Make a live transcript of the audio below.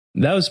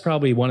That was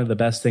probably one of the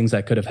best things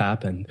that could have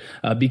happened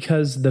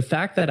because the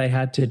fact that I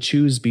had to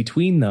choose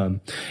between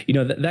them,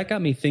 that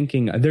got me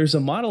thinking. There's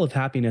a model of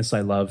happiness I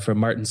love from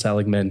Martin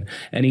Seligman,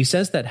 and he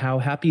says that how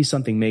happy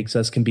something makes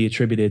us can be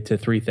attributed to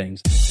three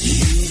things.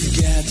 You've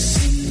got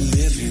some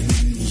living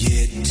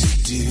yet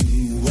to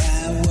do.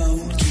 I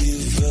won't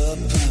give up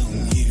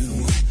on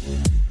you.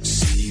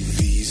 See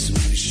these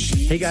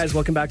machines. Hey guys,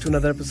 welcome back to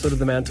another episode of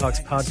the Man Talks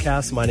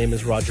podcast. My name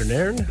is Roger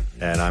Nairn.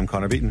 And I'm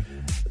Connor Beaton.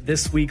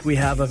 This week we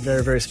have a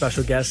very, very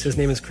special guest. His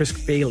name is Chris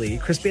Bailey.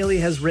 Chris Bailey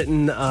has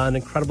written an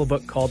incredible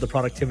book called The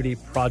Productivity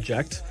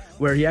Project,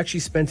 where he actually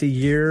spent a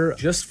year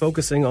just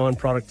focusing on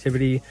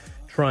productivity,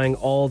 trying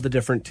all the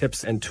different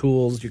tips and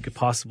tools you could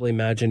possibly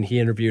imagine. He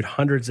interviewed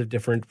hundreds of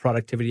different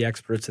productivity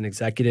experts and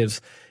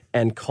executives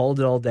and culled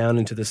it all down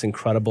into this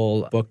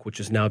incredible book, which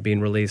is now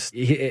being released.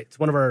 It's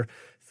one of our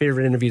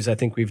favorite interviews I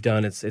think we've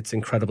done. It's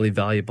incredibly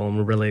valuable, and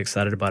we're really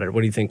excited about it.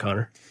 What do you think,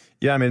 Connor?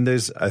 Yeah, I mean,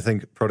 I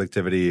think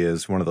productivity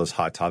is one of those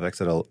hot topics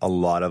that a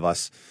lot of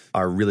us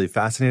are really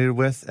fascinated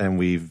with.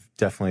 And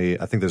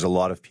I think there's a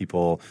lot of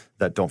people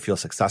that don't feel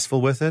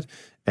successful with it.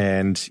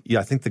 And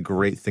yeah, I think the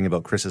great thing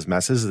about Chris's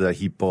message is that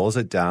he boils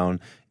it down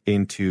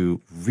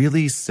into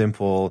really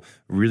simple,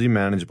 really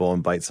manageable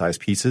and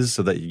bite-sized pieces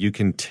so that you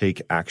can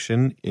take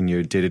action in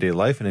your day-to-day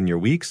life and in your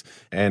weeks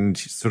and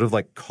sort of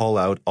like call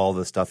out all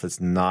the stuff that's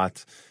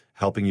not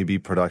helping you be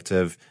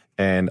productive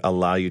and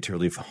allow you to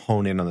really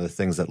hone in on the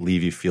things that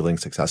leave you feeling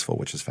successful,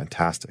 which is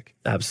fantastic.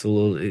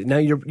 Absolutely. Now,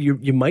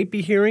 you might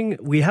be hearing,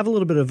 we have a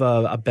little bit of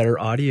a better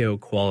audio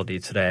quality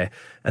today,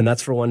 and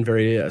that's for one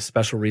very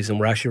special reason.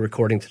 We're actually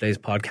recording today's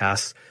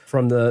podcast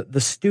from the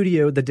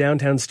studio, the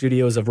downtown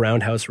studios of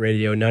Roundhouse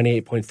Radio,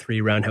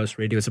 98.3 Roundhouse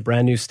Radio. It's a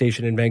brand new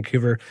station in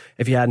Vancouver.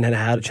 If you hadn't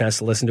had a chance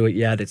to listen to it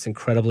yet, it's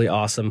incredibly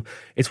awesome.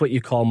 It's what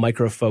you call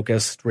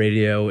micro-focused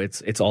radio.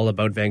 It's all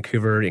about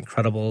Vancouver,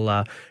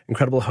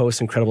 incredible hosts,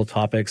 incredible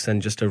topics,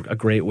 and just a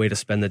great way to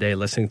spend the day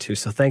listening to.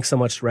 So thanks so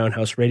much to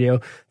Roundhouse Radio.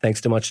 Thanks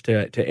so much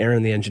to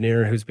Aaron, the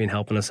engineer, who's been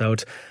helping us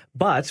out.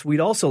 But we'd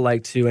also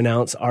like to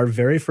announce our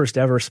very first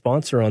ever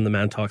sponsor on the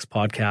Man Talks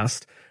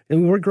podcast.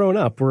 And we're growing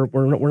up. We're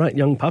not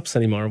young pups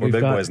anymore. We're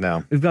big boys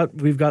now.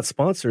 We've got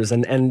sponsors,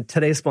 and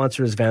today's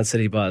sponsor is Van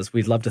City Buzz.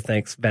 We'd love to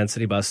thank Van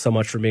City Buzz so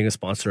much for being a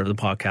sponsor of the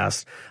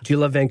podcast. Do you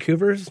love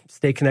Vancouver?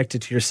 Stay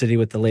connected to your city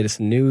with the latest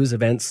news,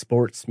 events,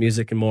 sports,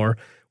 music, and more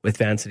with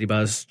Van City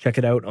Buzz. Check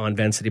it out on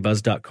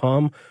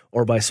vancitybuzz.com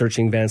or by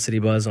searching Van City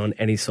Buzz on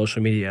any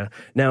social media.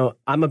 Now,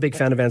 I'm a big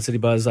fan of Van City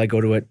Buzz. I go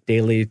to it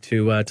daily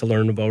to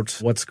learn about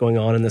what's going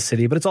on in the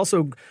city, but it's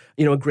also,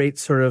 a great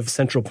sort of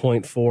central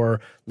point for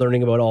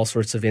learning about all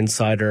sorts of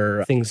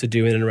insider things to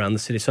do in and around the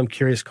city. So I'm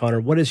curious, Connor,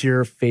 what is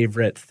your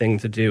favorite thing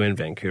to do in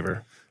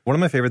Vancouver? One of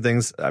my favorite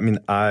things, I'm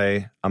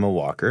a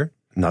walker,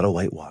 not a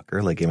white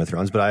walker like Game of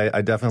Thrones, but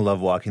I definitely love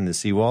walking the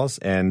seawalls,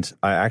 and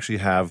I actually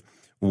have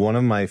one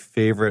of my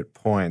favorite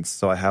points.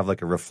 So I have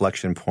like a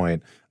reflection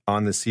point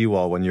on the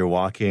seawall when you're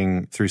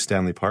walking through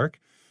Stanley Park.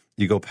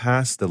 You go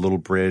past the little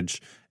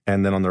bridge,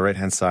 and then on the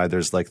right-hand side,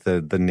 there's like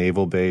the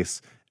naval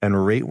base.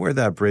 And right where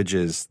that bridge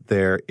is,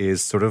 there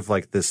is sort of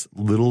like this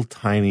little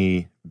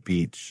tiny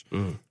beach.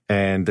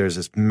 And there's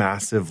this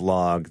massive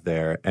log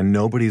there. And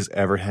nobody's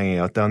ever hanging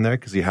out down there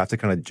because you have to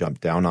kind of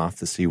jump down off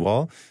the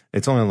seawall.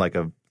 It's only like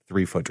a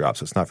 3-foot drop,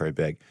 so it's not very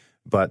big.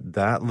 But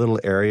that little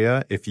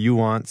area, if you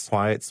want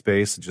quiet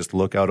space, just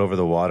look out over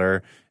the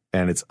water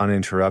and it's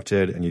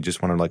uninterrupted and you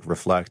just want to like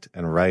reflect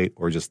and write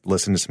or just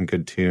listen to some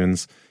good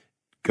tunes,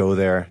 go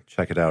there,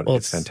 check it out. Well,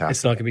 it's fantastic.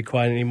 It's not going to be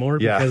quiet anymore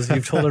because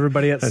you've told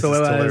everybody it.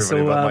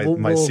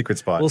 My secret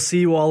spot. We'll see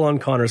you all on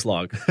Connor's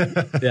log.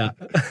 Yeah.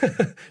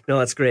 No,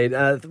 that's great.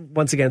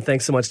 Once again,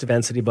 thanks so much to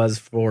Van City Buzz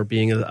for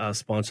being a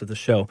sponsor of the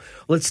show.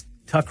 Let's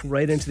tuck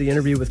right into the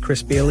interview with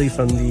Chris Bailey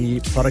from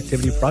the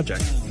Productivity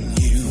Project.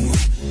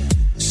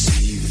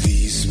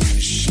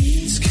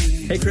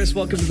 Hey, Chris,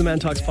 welcome to the Man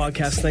Talks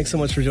podcast. Thanks so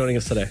much for joining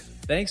us today.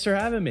 Thanks for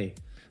having me.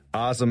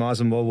 Awesome.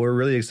 Well, we're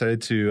really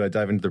excited to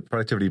dive into the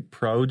Productivity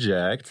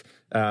Project.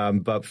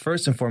 But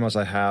first and foremost,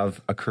 I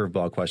have a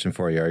curveball question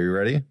for you. Are you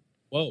ready?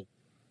 Whoa.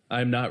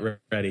 I'm not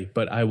ready,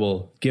 but I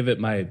will give it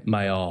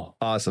my all.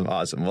 Awesome.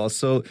 Well,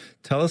 so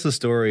tell us a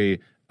story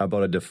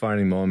about a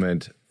defining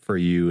moment for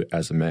you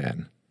as a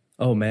man.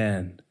 Oh,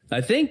 man.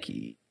 I think,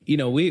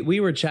 we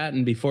were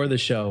chatting before the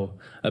show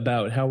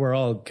about how we're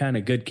all kind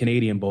of good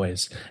Canadian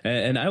boys.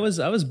 And I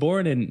was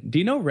born in, do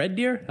you know Red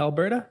Deer,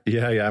 Alberta?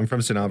 Yeah. I'm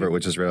from St. Albert,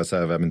 which is right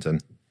outside of Edmonton.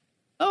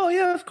 Oh,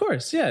 yeah, of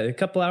course. Yeah, a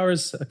couple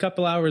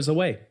hours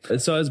away.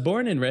 So I was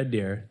born in Red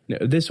Deer.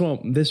 This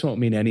won't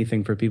mean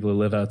anything for people who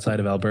live outside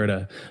of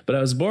Alberta, but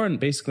I was born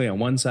basically on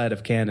one side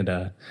of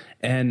Canada.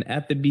 And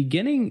at the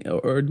beginning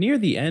or near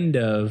the end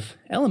of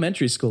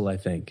elementary school, I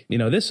think,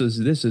 this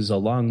is a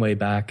long way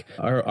back.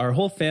 Our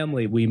whole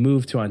family, we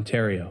moved to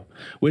Ontario,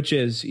 which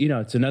is,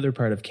 it's another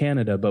part of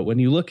Canada. But when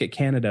you look at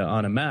Canada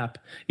on a map,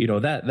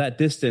 that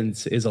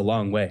distance is a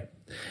long way.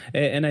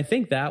 And I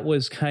think that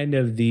was kind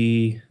of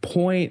the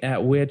point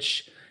at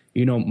which,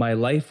 my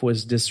life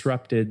was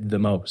disrupted the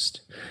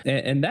most.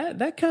 And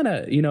that kind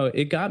of,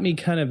 it got me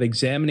kind of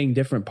examining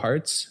different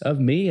parts of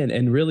me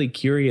and really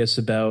curious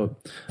about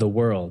the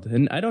world.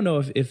 And I don't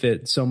know if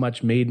it so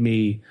much made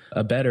me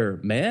a better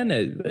man.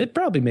 It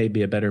probably made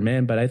me a better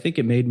man, but I think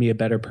it made me a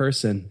better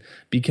person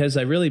because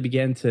I really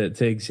began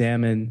to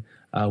examine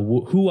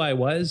who I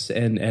was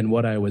and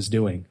what I was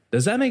doing.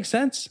 Does that make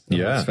sense?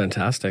 Yeah. That's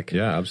fantastic.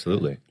 Yeah,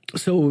 absolutely.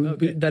 So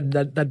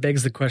that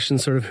begs the question,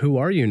 sort of, who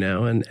are you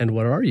now and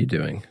what are you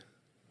doing?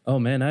 Oh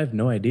man, I have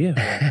no idea.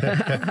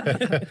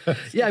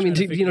 Yeah, I mean,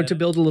 to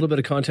build a little bit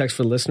of context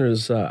for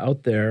listeners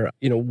out there,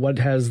 what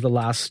has the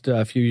last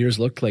few years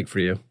looked like for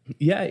you?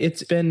 Yeah,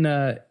 it's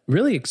been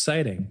really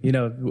exciting.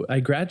 I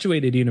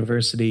graduated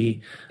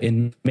university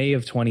in May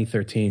of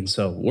 2013,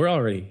 so we're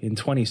already in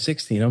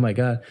 2016. Oh my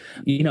God.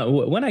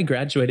 When I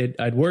graduated,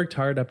 I'd worked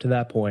hard up to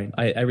that point.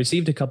 I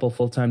received a couple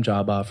full-time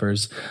job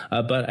offers,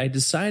 but I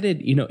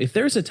decided, if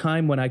there's a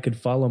time when I could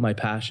follow my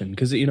passion,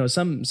 because,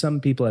 some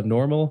people have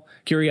normal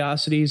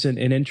curiosities and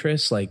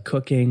interests like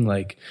cooking,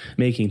 like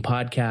making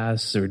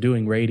podcasts or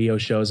doing radio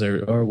shows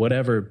or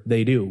whatever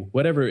they do,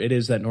 whatever it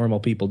is that normal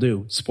people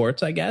do,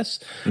 sports, I guess.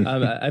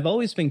 I've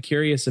always been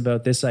curious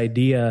about this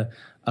idea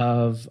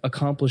of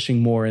accomplishing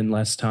more in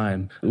less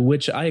time,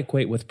 which I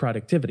equate with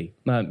productivity.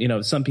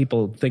 Some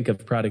people think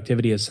of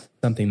productivity as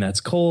something that's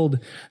cold,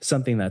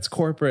 something that's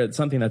corporate,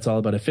 something that's all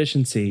about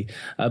efficiency.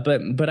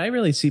 But I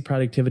really see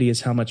productivity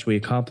as how much we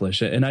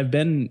accomplish. And I've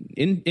been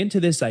into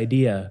this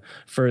idea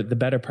for the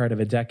better part of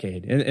a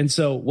decade. And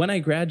so when I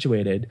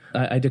graduated,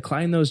 I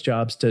declined those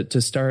jobs to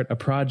start a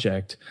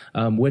project,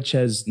 which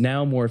has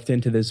now morphed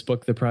into this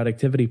book, The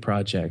Productivity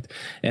Project.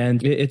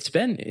 And it's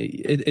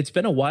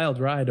been a wild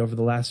ride over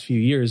the last few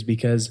years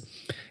because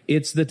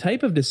it's the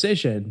type of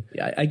decision.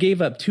 I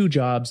gave up 2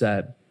 jobs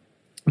at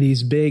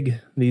these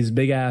big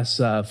ass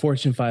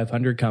Fortune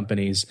 500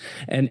 companies,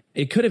 and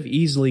it could have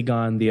easily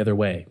gone the other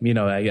way.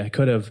 I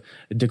could have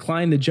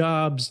declined the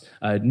jobs.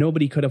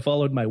 Nobody could have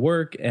followed my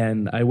work,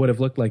 and I would have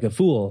looked like a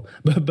fool.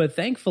 But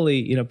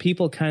thankfully,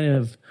 people kind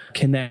of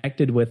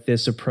connected with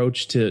this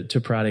approach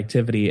to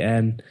productivity,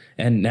 and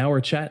now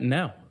we're chatting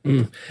now.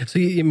 So,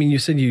 you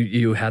said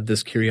you had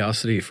this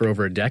curiosity for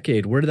over a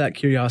decade. Where did that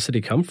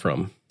curiosity come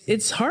from?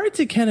 It's hard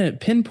to kind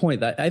of pinpoint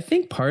that. I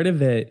think part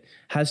of it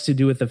has to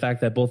do with the fact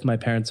that both my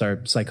parents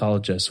are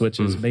psychologists, which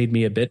has made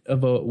me a bit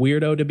of a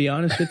weirdo, to be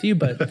honest with you.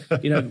 But,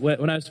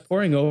 when I was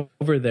pouring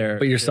over there.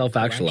 But you're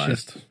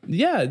self-actualized.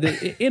 Yeah,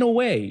 in a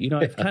way.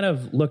 I've kind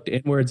of looked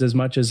inwards as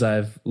much as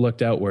I've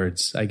looked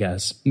outwards, I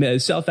guess.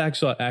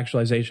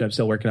 Self-actualization, I'm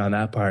still working on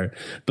that part.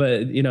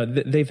 But,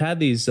 they've had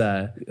these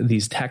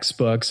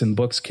textbooks and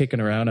books kicking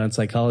around on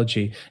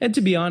psychology. And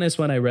to be honest,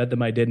 when I read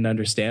them, I didn't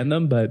understand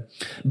them. But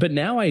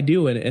now I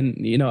do. And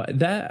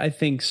that, I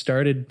think,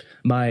 started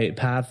my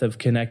path of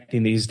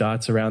connecting these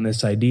dots around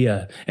this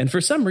idea. And for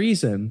some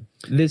reason,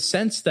 this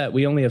sense that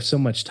we only have so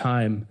much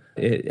time,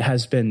 it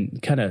has been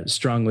kind of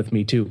strong with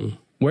me too.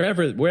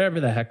 Wherever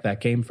the heck that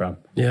came from.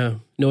 Yeah.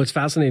 No, it's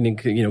fascinating,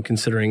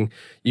 considering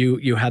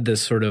you had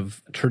this sort of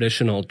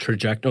traditional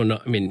trajectory. No,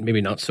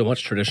 maybe not so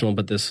much traditional,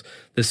 but this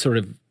sort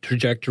of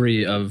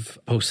trajectory of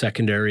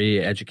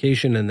post-secondary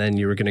education, and then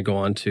you were going to go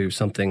on to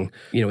something,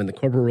 in the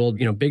corporate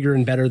world, bigger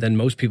and better than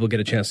most people get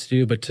a chance to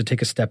do. But to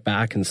take a step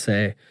back and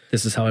say,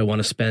 this is how I want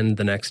to spend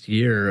the next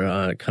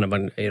year, kind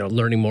of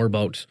learning more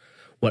about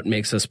what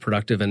makes us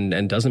productive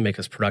and doesn't make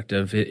us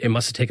productive. It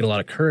must have taken a lot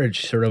of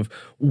courage. Sort of,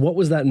 what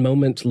was that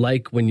moment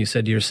like when you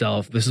said to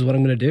yourself, this is what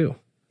I'm going to do?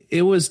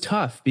 It was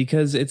tough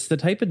because it's the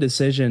type of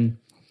decision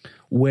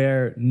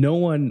where no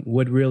one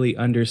would really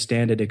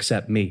understand it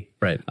except me.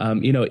 Right.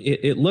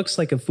 It looks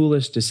like a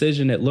foolish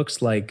decision. It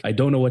looks like I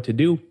don't know what to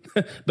do.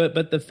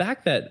 but the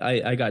fact that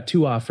I got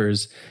 2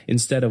 offers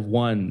instead of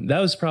 1, that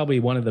was probably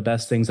one of the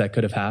best things that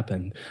could have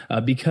happened.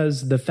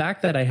 Because the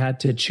fact that I had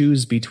to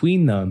choose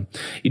between them,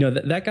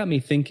 that got me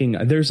thinking.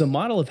 There's a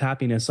model of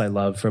happiness I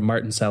love from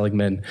Martin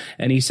Seligman,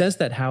 and he says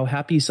that how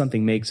happy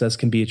something makes us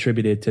can be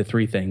attributed to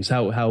 3 things: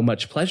 how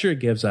much pleasure it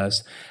gives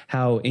us,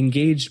 how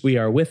engaged we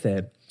are with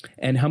it,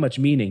 and how much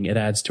meaning it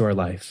adds to our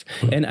life.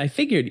 And I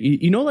figured,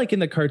 like in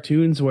the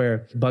cartoons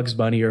where Bugs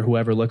Bunny or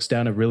whoever looks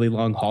down a really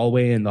long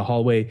hallway and the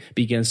hallway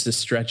begins to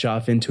stretch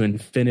off into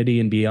infinity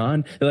and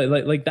beyond,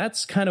 like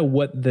that's kind of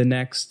what the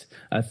next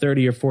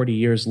 30 or 40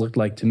 years looked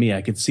like to me.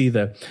 I could see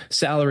the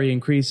salary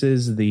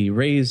increases, the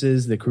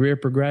raises, the career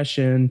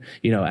progression,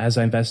 as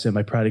I invested in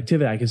my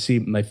productivity. I could see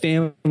my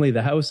family,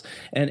 the house.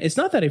 And it's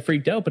not that I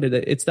freaked out, but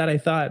it's that I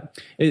thought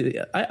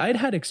I'd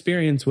had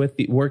experience with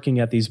working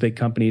at these big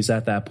companies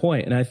at that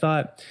point. And I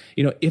thought,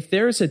 if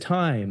there's a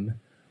time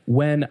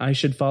when I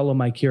should follow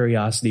my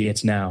curiosity,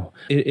 it's now.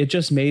 It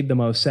just made the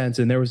most sense.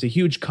 And there was a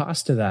huge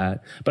cost to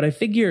that. But I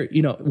figure,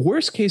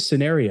 worst case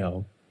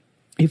scenario,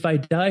 if I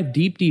dive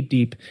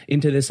deep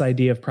into this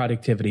idea of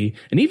productivity,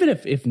 and even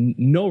if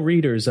no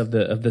readers of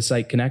the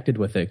site connected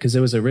with it, because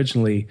it was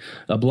originally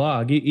a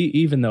blog,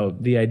 even though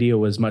the idea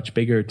was much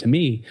bigger to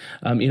me,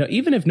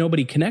 even if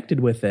nobody connected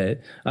with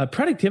it,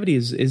 productivity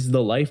is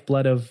the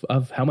lifeblood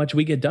of how much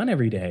we get done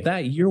every day.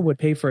 That year would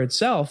pay for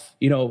itself,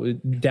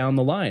 down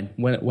the line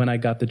when I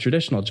got the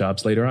traditional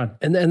jobs later on.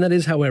 And that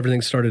is how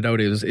everything started out.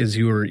 Is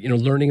you were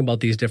learning about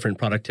these different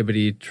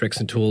productivity tricks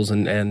and tools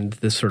and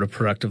this sort of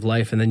productive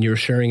life, and then you were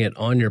sharing it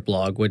on your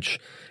blog, which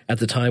at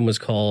the time was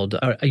called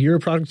A Year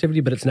of Productivity,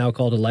 but it's now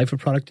called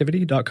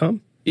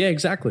alifeofproductivity.com. Yeah,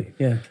 exactly.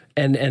 Yeah.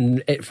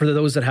 And for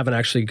those that haven't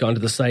actually gone to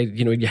the site,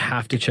 you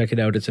have to check it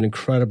out. It's an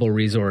incredible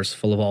resource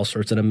full of all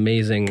sorts of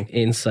amazing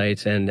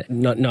insights, and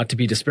not to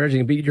be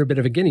disparaging, but you're a bit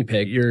of a guinea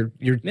pig.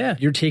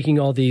 You're taking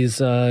all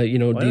these, Well, I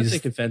don't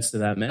take offense to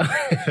that, man.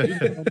 You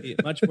can call me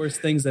much worse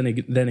things than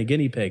a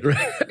guinea pig.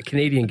 A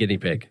Canadian guinea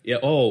pig. Yeah.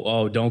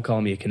 Oh, don't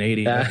call me a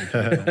Canadian.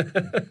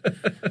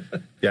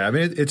 Yeah, I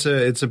mean, it's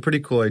a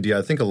pretty cool idea.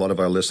 I think a lot of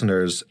our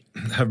listeners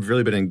have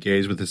really been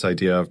engaged with this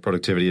idea of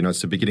productivity.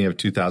 It's the beginning of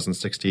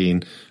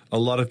 2016. A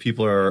lot of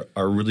people are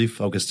really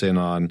focused in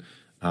on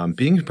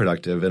being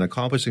productive and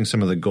accomplishing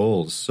some of the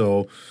goals.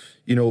 So,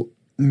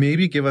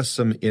 maybe give us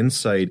some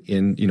insight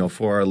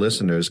for our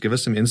listeners, give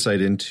us some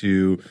insight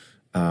into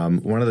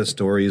one of the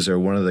stories or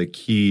one of the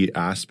key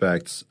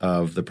aspects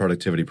of the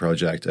Productivity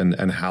Project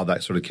and how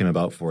that sort of came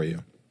about for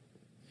you.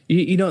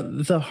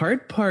 The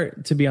hard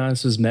part, to be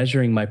honest, was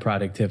measuring my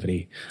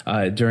productivity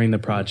during the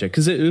project,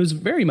 because it was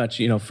very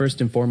much,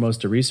 first and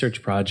foremost, a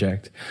research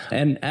project.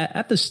 And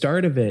at the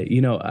start of it,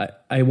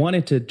 I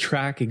wanted to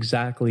track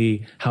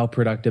exactly how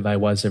productive I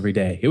was every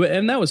day.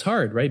 And that was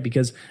hard, right?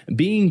 Because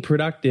being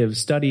productive,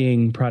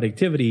 studying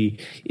productivity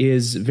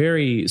is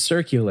very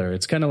circular.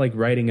 It's kind of like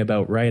writing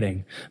about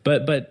writing.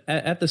 But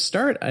at the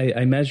start,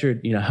 I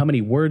measured, how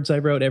many words I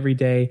wrote every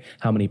day,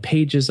 how many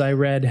pages I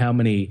read, how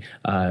many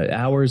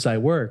hours I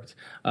worked.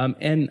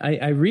 And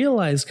I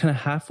realized kind of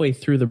halfway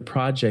through the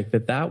project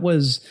that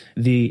was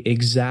the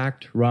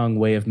exact wrong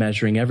way of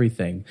measuring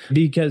everything.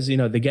 Because,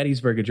 the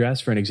Gettysburg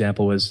Address, for an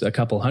example, was a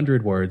couple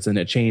hundred words, and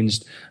it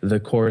changed the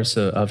course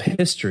of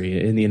history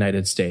in the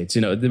United States.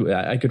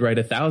 I could write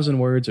 1,000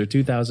 words or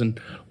 2,000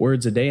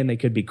 words a day, and they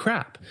could be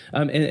crap.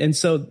 And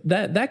so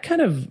that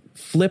kind of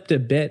flipped a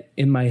bit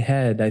in my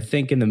head, I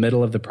think, in the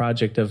middle of the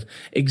project, of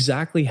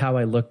exactly how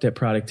I looked at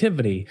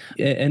productivity.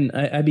 And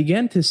I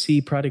began to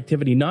see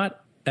productivity not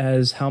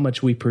as how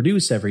much we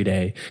produce every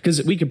day,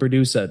 because we could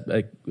produce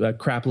a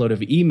crap load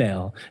of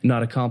email and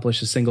not accomplish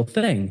a single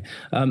thing.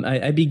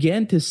 I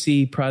began to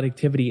see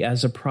productivity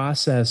as a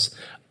process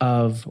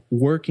of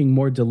working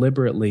more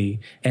deliberately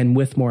and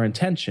with more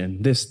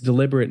intention. This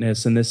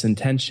deliberateness and this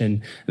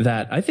intention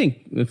that I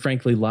think,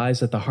 frankly,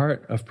 lies at the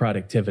heart of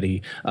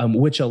productivity,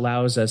 which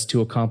allows us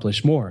to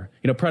accomplish more.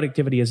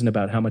 Productivity isn't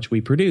about how much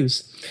we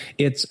produce.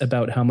 It's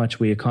about how much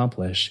we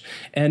accomplish.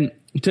 And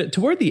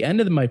toward the end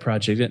of my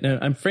project,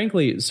 and I'm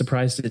frankly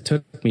surprised it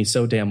took me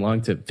so damn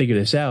long to figure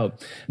this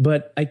out,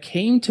 but I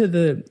came to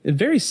the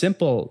very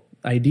simple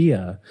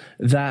idea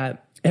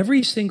that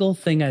every single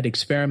thing I'd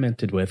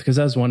experimented with, because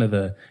that was one of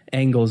the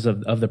angles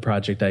of the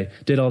project. I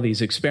did all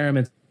these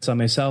experiments on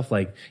myself,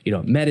 like,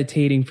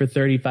 meditating for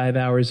 35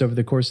 hours over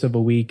the course of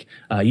a week,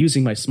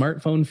 using my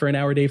smartphone for an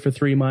hour a day for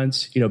 3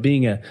 months,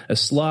 being a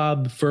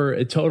slob for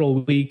a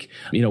total week,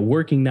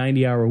 working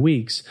 90-hour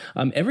weeks.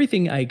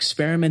 Everything I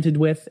experimented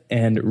with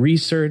and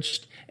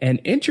researched and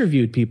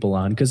interviewed people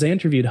on, because I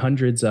interviewed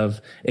hundreds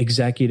of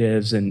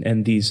executives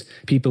and these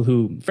people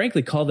who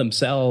frankly call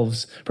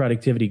themselves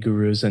productivity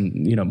gurus.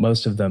 And,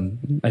 most of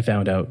them I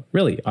found out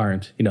really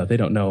aren't, they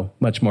don't know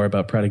much more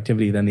about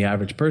productivity than the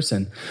average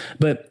person.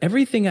 But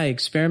everything I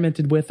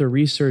experimented with or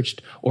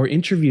researched or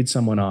interviewed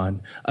someone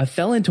on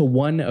fell into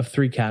one of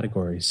three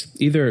categories: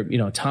 either,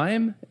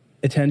 time,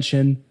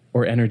 attention,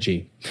 or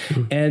energy.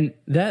 And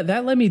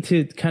that led me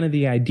to kind of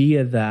the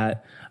idea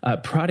that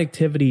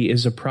productivity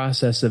is a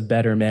process of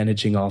better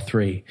managing all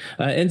three.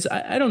 And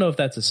I don't know if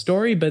that's a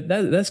story, but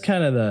that's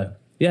kind of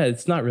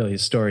it's not really a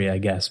story, I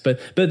guess. But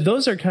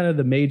those are kind of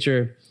the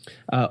major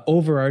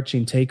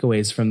overarching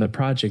takeaways from the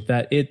project,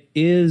 that it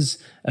is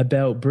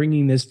about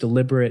bringing this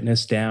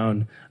deliberateness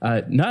down,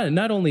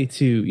 not only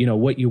to,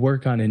 what you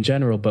work on in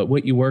general, but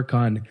what you work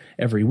on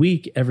every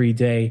week, every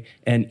day,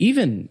 and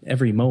even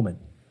every moment.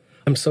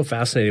 I'm so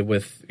fascinated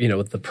with,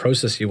 with the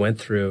process you went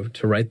through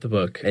to write the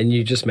book. And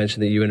you just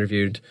mentioned that you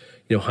interviewed,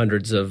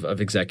 hundreds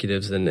of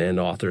executives and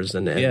authors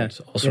and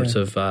all sorts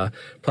of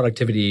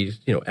productivity,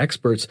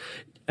 experts.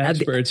 At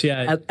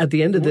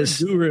the end of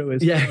this, guru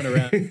is going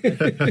around.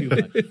 Too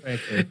much,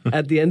 frankly.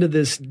 At the end of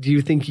this, do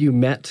you think you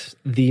met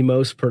the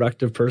most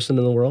productive person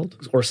in the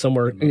world, or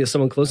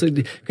someone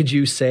closely? Could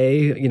you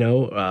say,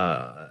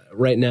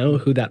 right now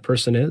who that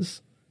person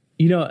is?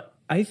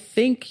 I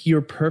think you're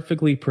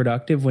perfectly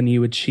productive when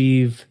you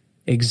achieve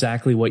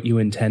exactly what you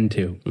intend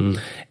to.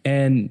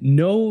 And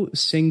no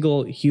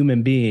single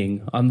human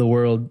being in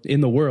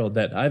the world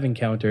that I've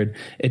encountered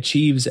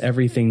achieves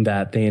everything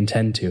that they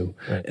intend to.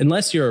 Right.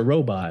 Unless you're a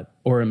robot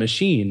or a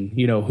machine,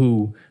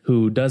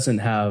 who doesn't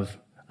have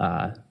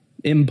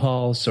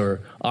impulse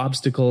or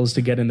obstacles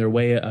to get in their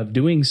way of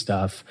doing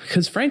stuff.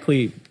 Because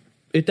frankly,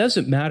 it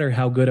doesn't matter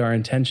how good our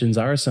intentions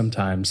are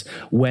sometimes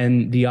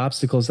when the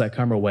obstacles that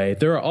come our way.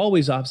 There are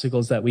always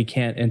obstacles that we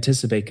can't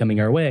anticipate coming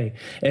our way.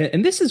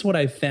 And this is what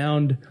I've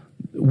found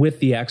with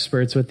the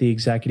experts, with the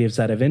executives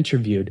that I've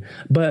interviewed.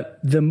 But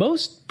the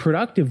most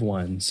productive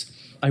ones,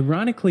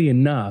 ironically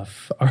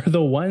enough, are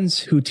the ones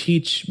who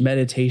teach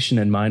meditation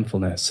and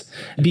mindfulness,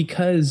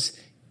 because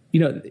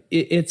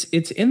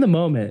it's in the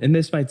moment, and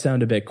this might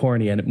sound a bit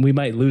corny, and we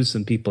might lose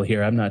some people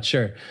here, I'm not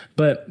sure.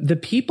 But the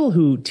people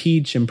who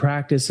teach and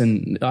practice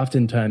and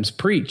oftentimes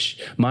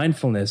preach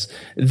mindfulness,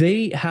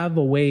 they have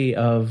a way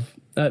of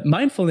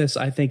mindfulness,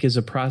 I think, is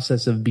a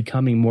process of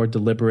becoming more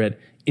deliberate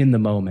in the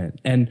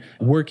moment and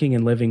working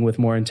and living with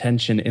more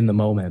intention in the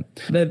moment.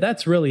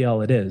 That's really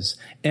all it is.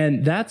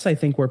 And that's, I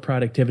think, where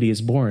productivity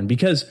is born.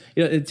 Because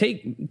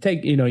take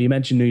you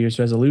mentioned New Year's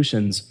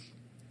resolutions.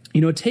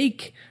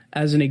 Take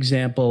as an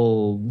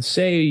example,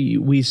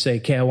 we say,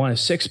 okay, I want a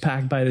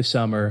 6-pack by the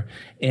summer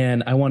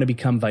and I want to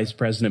become vice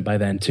president by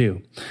then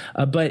too.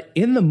 But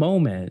in the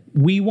moment,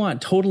 we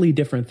want totally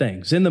different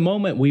things. In the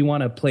moment, we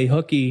want to play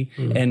hooky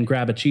and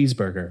grab a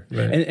cheeseburger.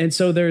 Right. And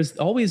so there's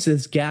always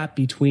this gap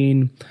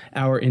between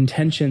our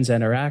intentions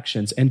and our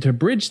actions. And to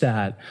bridge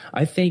that,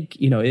 I think,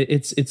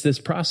 it's this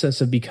process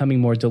of becoming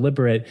more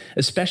deliberate,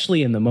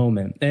 especially in the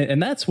moment.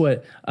 And that's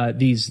what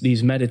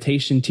these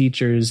meditation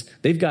teachers,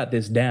 they've got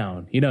this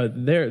down.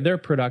 They're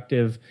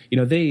productive.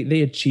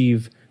 They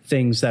achieve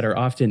things that are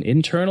often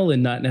internal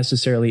and not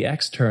necessarily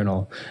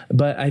external.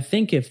 But I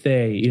think if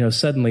they,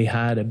 suddenly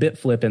had a bit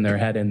flip in their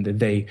head and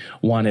they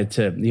wanted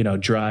to,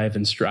 drive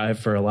and strive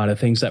for a lot of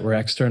things that were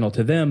external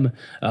to them,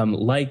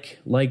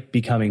 like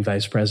becoming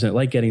vice president,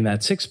 like getting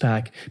that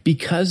 6-pack,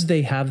 because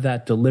they have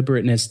that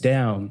deliberateness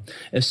down,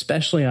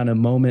 especially on a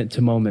moment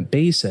to moment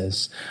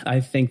basis,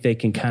 I think they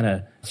can kind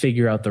of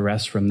figure out the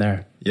rest from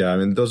there. Yeah, I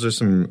mean, those are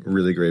some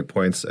really great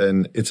points.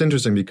 And it's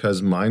interesting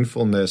because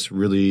mindfulness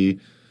really,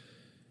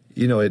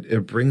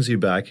 it brings you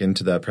back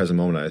into that present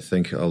moment. I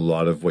think a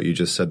lot of what you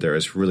just said there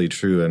is really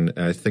true. And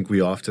I think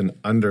we often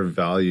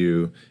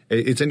undervalue.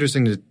 It's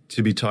interesting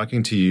to be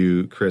talking to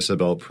you, Chris,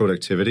 about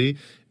productivity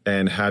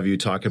and have you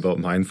talk about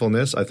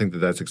mindfulness. I think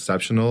that's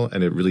exceptional.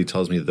 And it really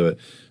tells me that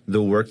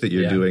the work that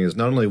you're doing is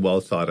not only well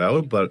thought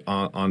out, but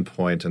on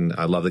point. And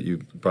I love that you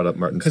brought up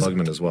Martin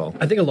Seligman as well.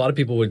 I think a lot of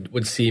people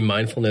would see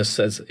mindfulness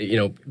as,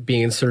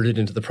 being inserted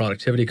into the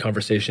productivity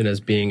conversation as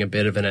being a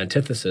bit of an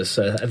antithesis.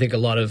 I think a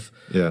lot of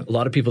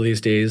people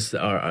these days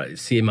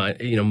see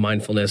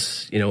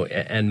mindfulness,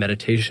 and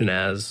meditation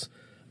as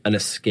an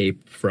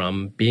escape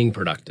from being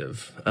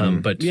productive.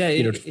 But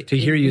to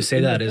hear you say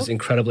that is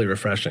incredibly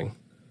refreshing.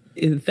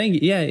 In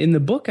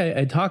the book,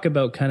 I talk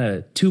about kind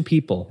of two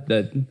people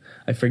that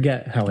I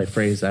forget how I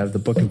phrase. I have the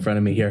book in front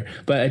of me here,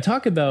 but I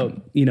talk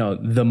about,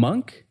 the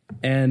monk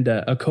and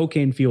a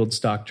cocaine-fueled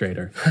stock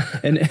trader.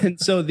 and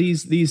so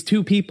these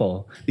two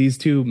people, these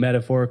two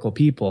metaphorical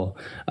people,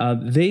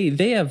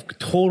 they have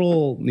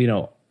total,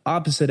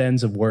 opposite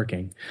ends of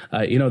working.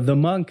 The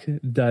monk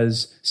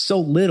does so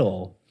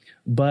little,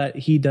 but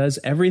he does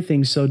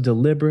everything so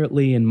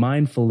deliberately and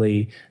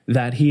mindfully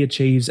that he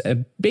achieves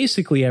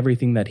basically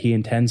everything that he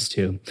intends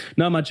to.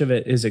 Not much of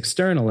it is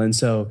external. And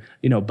so,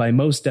 by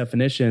most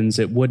definitions,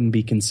 it wouldn't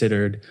be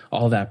considered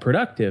all that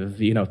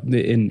productive,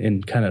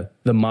 in kind of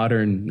the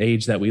modern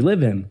age that we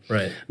live in.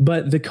 Right.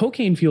 But the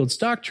cocaine-fueled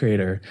stock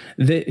trader,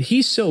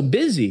 he's so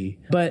busy,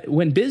 but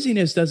when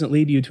busyness doesn't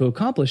lead you to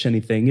accomplish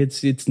anything,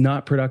 it's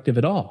not productive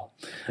at all.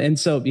 And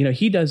so,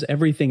 he does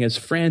everything as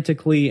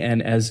frantically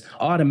and as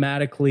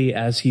automatically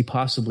as he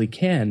possibly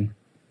can.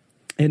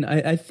 And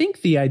I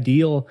think the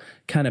ideal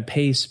kind of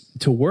pace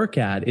to work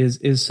at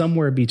is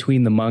somewhere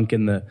between the monk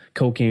and the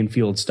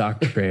cocaine-fueled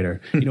stock trader,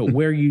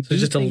 where you do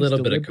just a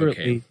little bit of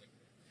cocaine.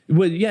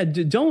 Well, yeah,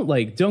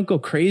 don't go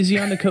crazy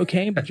on the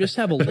cocaine, but just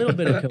have a little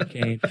bit of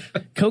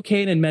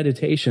cocaine and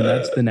meditation.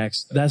 That's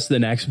the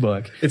next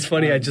book. It's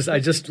funny. I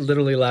just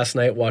literally last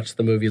night watched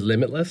the movie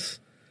Limitless.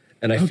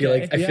 And I feel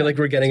like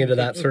we're getting into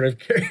that sort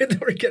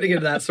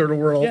of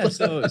world.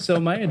 Yeah. So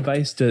my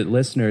advice to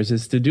listeners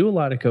is to do a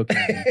lot of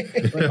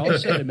cocaine, but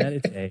also to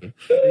meditate.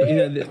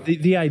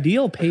 The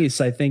ideal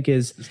pace, I think,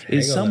 is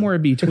somewhere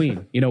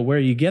between. Where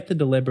you get the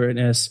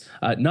deliberateness,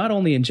 not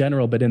only in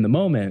general but in the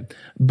moment.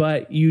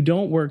 But you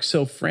don't work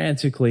so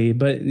frantically.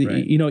 But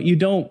you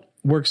don't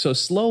work so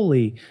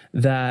slowly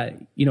that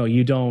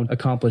you don't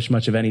accomplish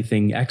much of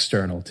anything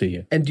external to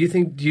you. And do you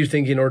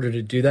think in order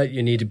to do that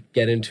you need to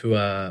get into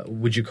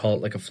would you call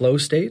it like a flow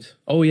state?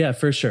 Oh yeah,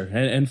 for sure.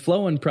 And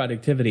flow and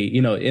productivity,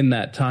 in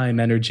that time,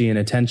 energy, and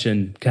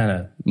attention kind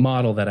of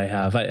model that I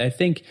have, I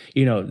think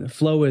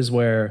flow is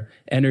where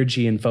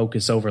energy and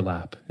focus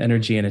overlap,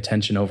 energy and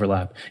attention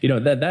overlap.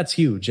 That's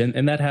huge.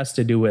 And that has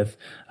to do with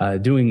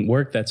doing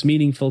work that's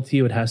meaningful to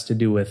you. It has to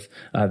do with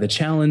the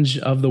challenge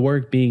of the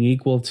work being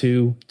equal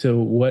to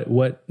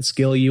what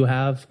skill you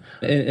have.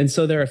 And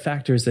so there are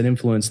factors that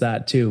influence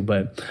that too.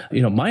 But,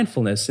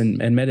 mindfulness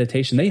and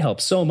meditation, they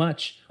help so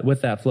much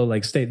with that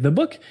flow-like state. The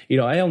book,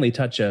 I only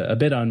touch a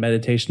bit on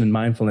meditation and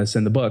mindfulness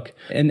in the book.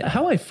 And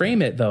how I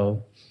frame it,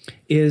 though,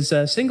 is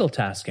single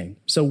tasking.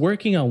 So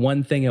working on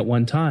one thing at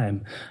one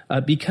time,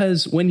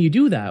 because when you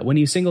do that, when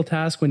you single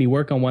task, when you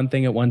work on one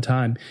thing at one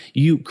time,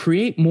 you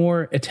create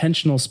more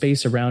attentional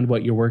space around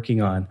what you're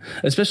working on,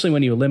 especially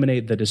when you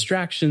eliminate the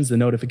distractions, the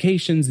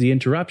notifications, the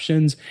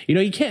interruptions.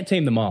 You can't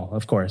tame them all,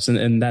 of course.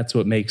 And that's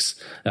what makes,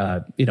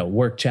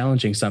 work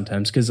challenging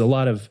sometimes, because a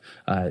lot of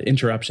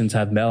interruptions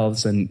have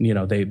mouths and,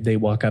 they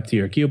walk up to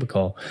your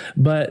cubicle.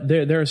 But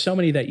there are so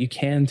many that you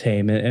can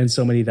tame and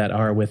so many that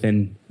are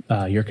within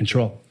your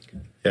control.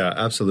 Yeah,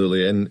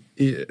 absolutely. And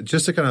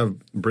just to kind of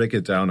break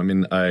it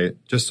down,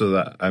 just so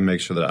that I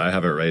make sure that I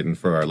have it right and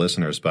for our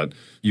listeners, but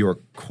your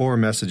core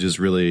message is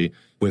really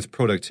with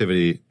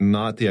productivity,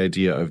 not the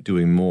idea of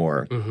doing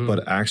more,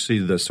 but actually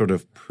the sort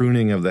of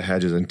pruning of the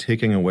hedges and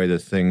taking away the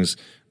things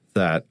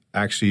that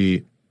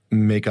actually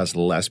make us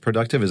less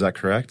productive. Is that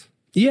correct?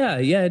 Yeah,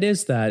 it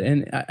is that.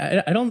 And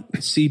I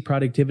don't see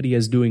productivity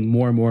as doing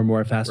more,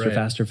 faster,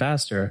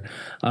 faster.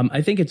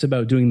 I think it's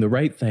about doing the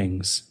right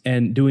things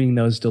and doing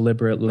those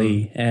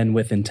deliberately and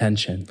with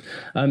intention.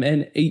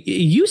 And it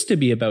used to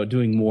be about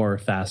doing more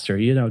faster.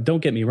 Don't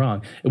get me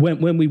wrong.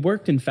 When we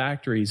worked in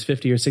factories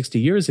 50 or 60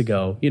 years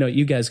ago,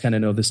 you guys kind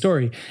of know the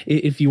story.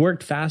 If you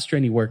worked faster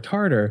and you worked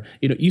harder,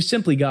 you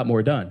simply got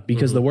more done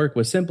because the work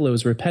was simple, it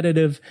was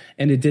repetitive,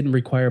 and it didn't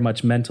require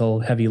much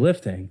mental heavy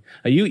lifting.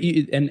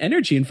 And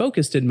energy and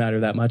focus didn't matter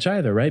that much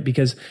either, right?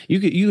 Because you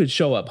could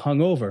show up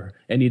hungover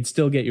and you'd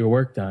still get your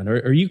work done,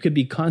 or you could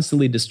be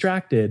constantly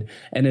distracted.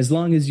 And as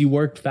long as you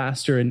worked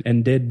faster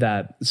and did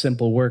that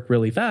simple work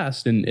really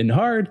fast and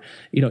hard,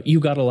 you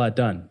got a lot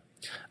done.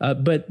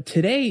 But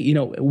today,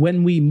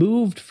 when we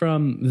moved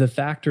from the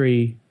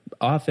factory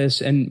office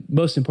and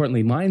most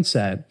importantly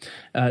mindset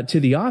to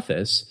the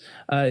office,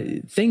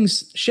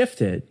 things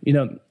shifted.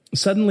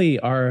 Suddenly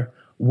our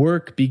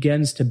work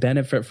begins to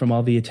benefit from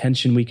all the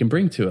attention we can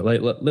bring to it. Like,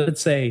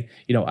 let's say,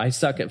 I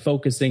suck at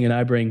focusing and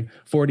I bring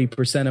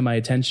 40% of my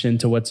attention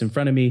to what's in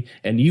front of me,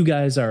 and you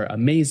guys are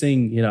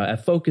amazing,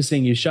 at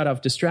focusing. You shut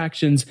off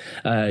distractions.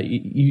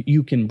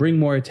 You can bring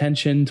more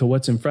attention to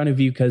what's in front of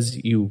you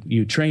because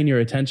you train your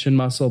attention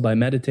muscle by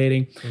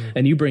meditating,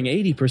 and you bring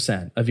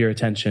 80% of your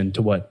attention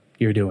to what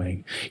you're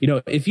doing.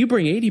 If you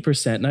bring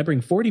 80% and I bring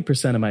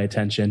 40% of my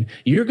attention,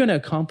 you're going to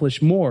accomplish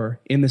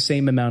more in the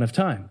same amount of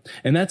time.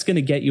 And that's going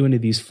to get you into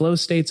these flow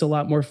states a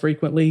lot more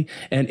frequently.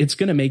 And it's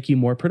going to make you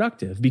more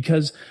productive,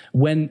 because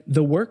when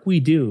the work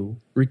we do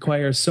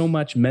requires so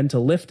much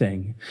mental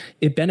lifting,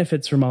 it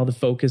benefits from all the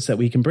focus that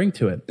we can bring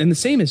to it. And the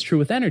same is true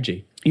with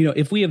energy.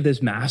 If we have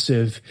this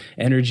massive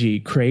energy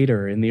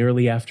crater in the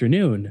early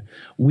afternoon,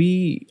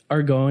 we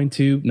are going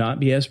to not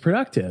be as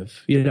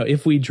productive.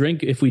 If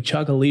we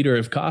chug a liter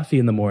of coffee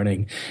in the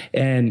morning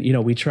and,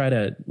 we try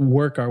to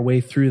work our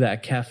way through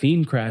that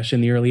caffeine crash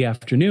in the early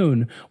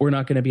afternoon, we're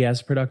not going to be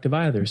as productive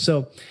either.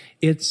 So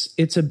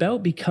it's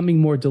about becoming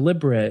more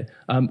deliberate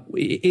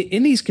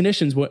in these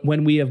conditions.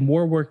 When we have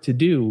more work to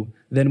do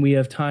than we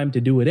have time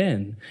to do it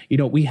in,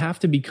 we have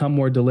to become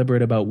more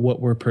deliberate about what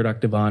we're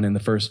productive on in the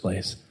first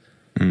place.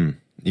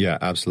 Yeah,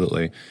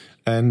 absolutely.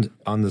 And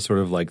on the sort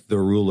of like the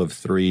rule of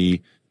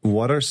three,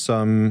 what are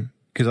some,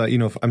 because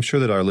I'm sure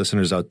that our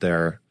listeners out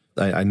there,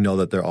 I know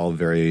that they're all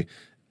very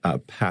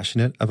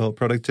passionate about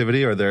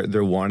productivity, or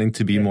they're wanting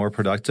to be more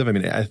productive.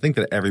 I think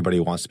that everybody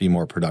wants to be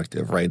more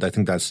productive, right? I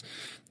think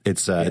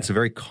it's a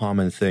very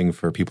common thing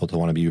for people to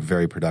want to be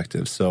very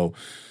productive. So,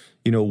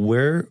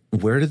 where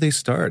do they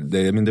start?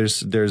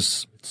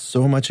 There's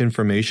so much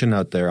information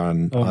out there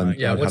on how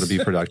to be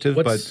productive.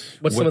 What's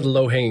some of the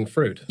low hanging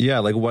fruit? Yeah,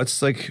 like what's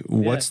sort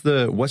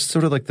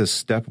of like the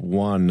step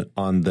one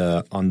on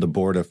the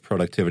board of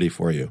productivity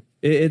for you?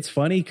 It's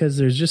funny because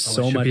there's just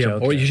so much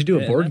out there. You should do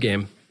a board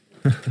game.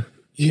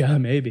 Yeah,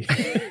 maybe.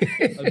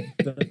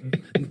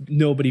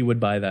 Nobody would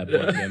buy that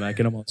board game. I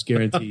can almost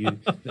guarantee you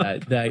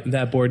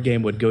that board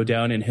game would go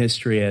down in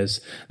history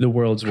as the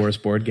world's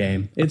worst board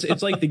game.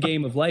 It's like the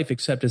game of life,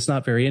 except it's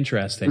not very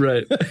interesting.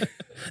 Right.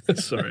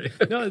 Sorry.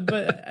 No,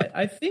 but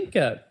I think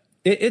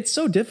it's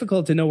so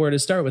difficult to know where to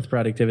start with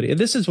productivity.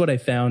 This is what I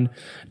found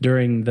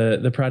during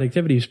the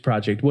productivity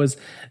project was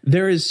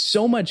there is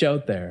so much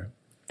out there.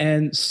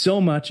 And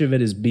so much of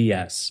it is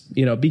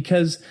BS,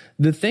 because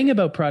the thing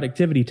about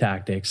productivity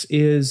tactics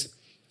is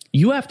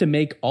you have to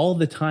make all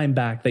the time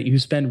back that you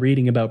spend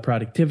reading about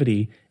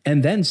productivity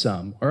and then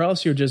some, or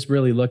else you're just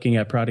really looking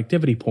at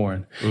productivity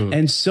porn.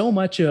 And so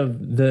much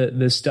of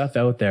the stuff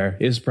out there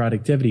is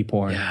productivity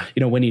porn.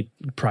 Yeah. When you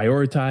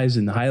prioritize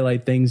and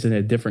highlight things in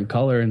a different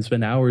color and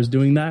spend hours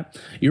doing that,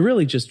 you're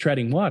really just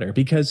treading water,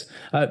 because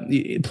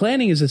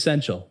planning is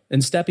essential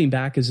and stepping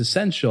back is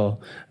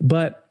essential.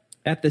 But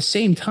at the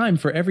same time,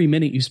 for every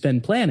minute you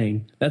spend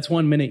planning, that's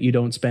 1 minute you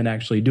don't spend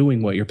actually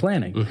doing what you're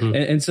planning.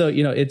 And so,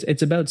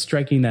 it's about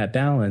striking that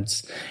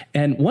balance.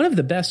 And one of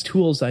the best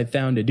tools I've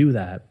found to do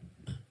that,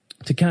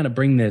 to kind of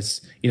bring this,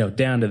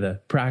 down to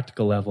the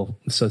practical level,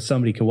 so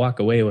somebody can walk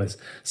away with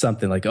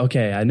something like,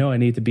 okay, I know I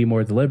need to be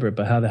more deliberate,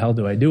 but how the hell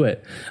do I do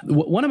it?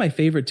 One of my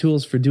favorite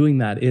tools for doing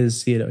that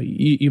is,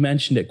 you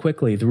mentioned it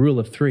quickly, the rule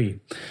of 3.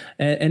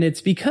 And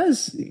it's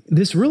because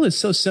this rule is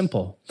so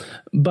simple,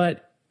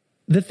 but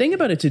the thing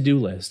about a to-do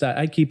list,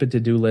 I keep a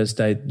to-do list,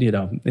 in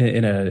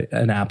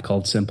an app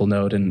called Simple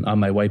Note and on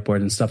my whiteboard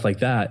and stuff like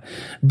that.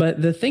 But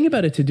the thing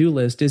about a to-do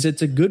list is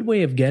it's a good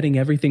way of getting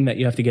everything that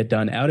you have to get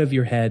done out of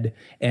your head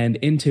and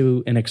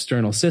into an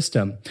external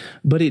system.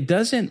 But it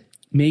doesn't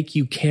make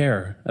you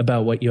care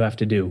about what you have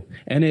to do.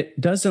 And it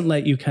doesn't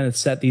let you kind of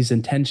set these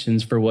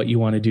intentions for what you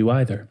want to do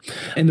either.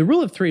 And the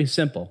rule of 3 is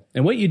simple.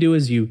 And what you do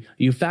is you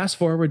fast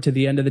forward to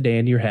the end of the day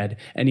in your head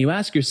and you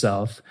ask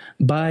yourself,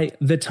 by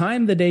the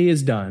time the day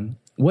is done,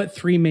 what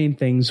 3 main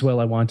things will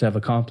I want to have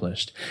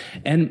accomplished?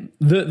 And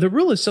the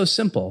rule is so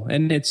simple,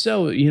 and it's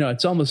so,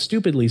 it's almost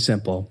stupidly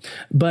simple.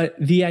 But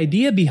the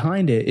idea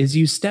behind it is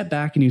you step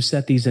back and you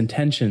set these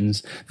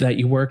intentions that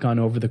you work on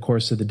over the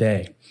course of the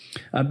day.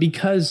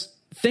 Because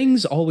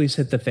things always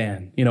hit the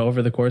fan,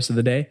 over the course of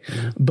the day.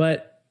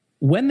 But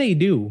when they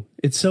do,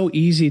 it's so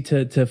easy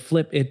to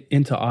flip it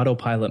into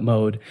autopilot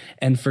mode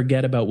and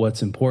forget about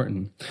what's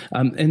important.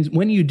 And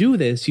when you do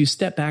this, you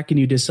step back and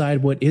you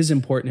decide what is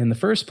important in the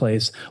first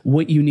place,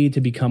 what you need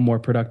to become more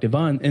productive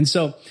on. And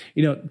so,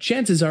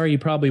 chances are you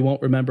probably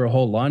won't remember a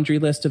whole laundry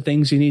list of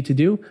things you need to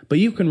do, but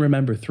you can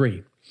remember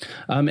 3.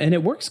 And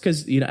it works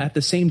because, at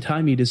the same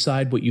time you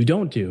decide what you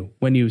don't do,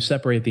 when you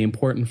separate the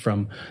important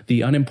from the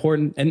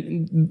unimportant.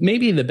 And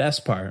maybe the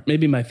best part,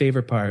 maybe my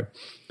favorite part,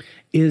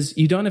 is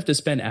you don't have to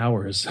spend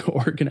hours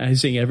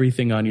organizing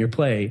everything on your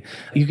plate.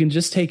 You can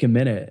just take a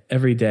minute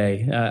every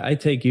day. I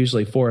take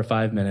usually 4 or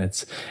 5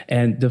 minutes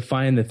and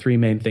define the 3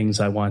 main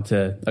things I want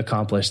to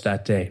accomplish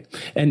that day.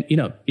 And,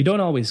 you don't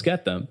always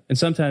get them. And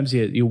sometimes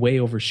you way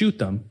overshoot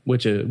them,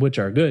 which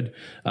are good.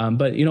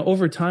 But,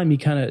 over time, you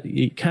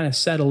kind of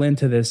settle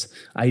into this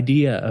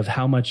idea of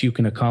how much you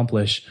can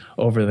accomplish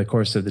over the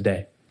course of the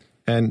day.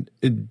 And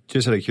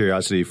just out of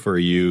curiosity for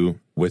you,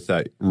 with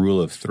that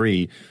rule of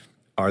 3,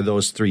 are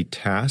those 3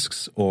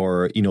 tasks,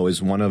 or,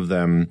 is one of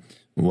them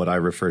what I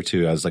refer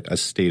to as like a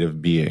state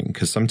of being?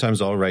 Because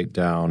sometimes I'll write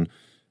down,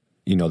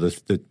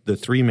 the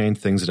 3 main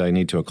things that I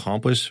need to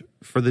accomplish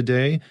for the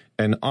day.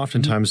 And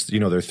oftentimes,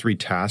 there are 3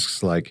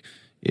 tasks like,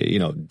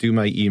 do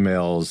my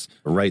emails,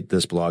 write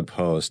this blog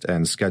post,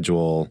 and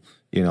schedule,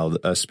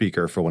 a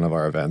speaker for one of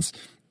our events.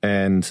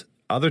 And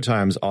other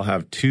times I'll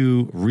have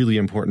 2 really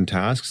important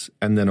tasks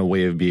and then a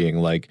way of being,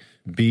 like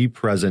be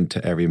present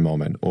to every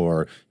moment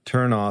or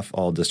turn off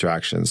all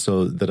distractions,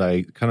 so that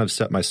I kind of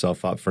set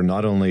myself up for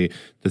not only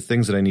the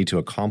things that I need to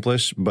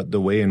accomplish, but the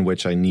way in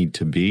which I need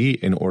to be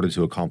in order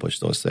to accomplish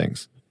those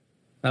things.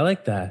 I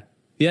like that.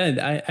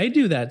 Yeah, I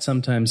do that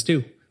sometimes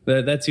too.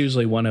 That's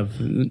usually one of,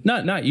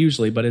 not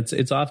usually, but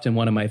it's often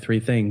one of my 3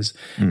 things.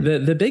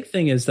 The big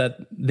thing is that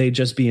they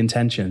just be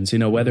intentions,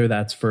 whether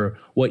that's for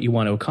what you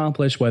want to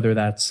accomplish, whether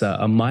that's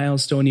a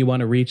milestone you want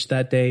to reach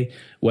that day,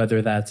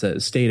 whether that's a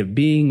state of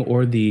being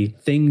or the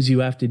things you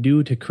have to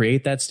do to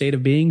create that state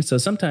of being. So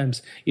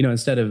sometimes,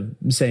 instead of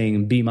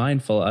saying be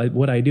mindful,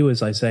 what I do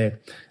is I say,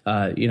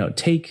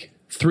 take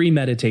 3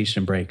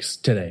 meditation breaks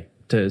today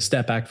to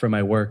step back from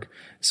my work,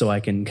 so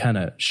I can kind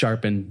of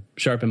sharpen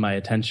my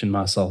attention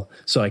muscle,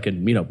 so I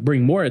can,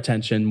 bring more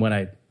attention when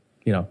I,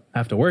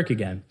 have to work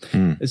again.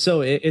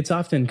 So it's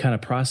often kind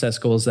of process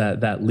goals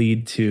that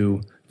lead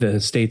to the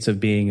states of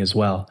being as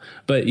well.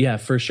 But yeah,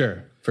 for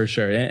sure.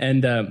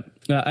 And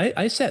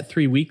I set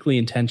 3 weekly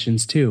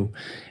intentions too.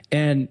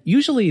 And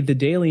usually the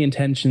daily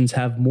intentions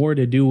have more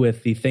to do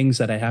with the things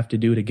that I have to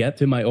do to get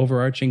to my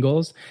overarching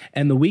goals.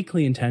 And the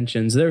weekly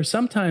intentions, there are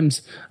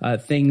sometimes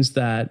things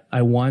that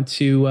I want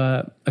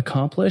to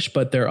accomplish,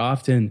 but they're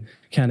often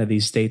kind of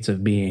these states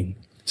of being.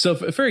 So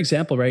for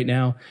example, right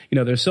now,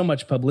 there's so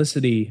much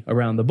publicity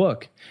around the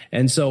book.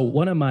 And so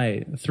one of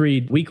my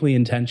 3 weekly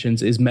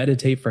intentions is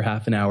meditate for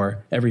half an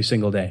hour every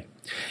single day.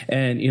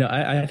 And,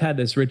 I've had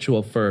this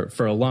ritual for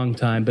a long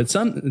time, but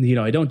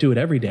I don't do it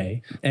every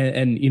day.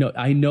 And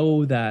I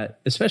know that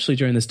especially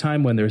during this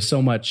time when there's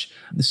so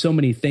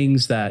many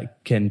things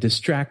that can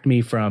distract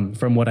me from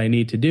what I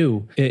need to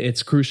do,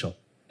 it's crucial.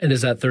 And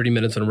is that 30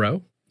 minutes in a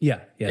row? Yeah.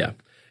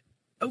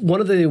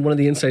 One of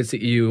the insights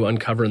that you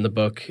uncover in the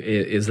book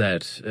is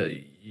that,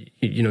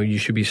 you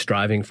should be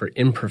striving for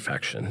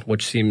imperfection,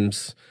 which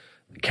seems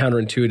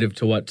counterintuitive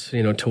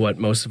to what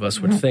most of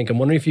us would think. I'm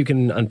wondering if you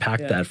can unpack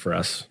that for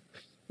us.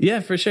 Yeah,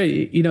 for sure.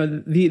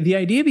 The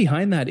idea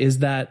behind that is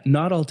that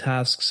not all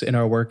tasks in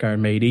our work are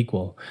made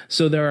equal.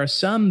 So there are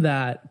some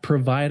that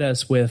provide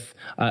us with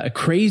a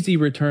crazy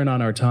return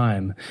on our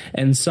time,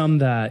 and some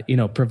that,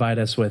 provide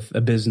us with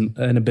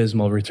an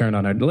abysmal return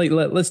on our.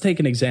 Let's take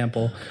an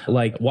example,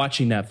 like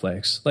watching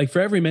Netflix. Like for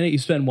every minute you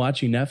spend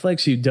watching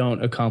Netflix, you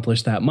don't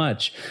accomplish that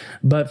much.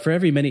 But for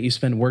every minute you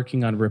spend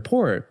working on a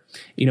report,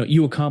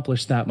 you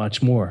accomplish that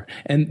much more.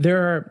 And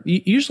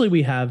usually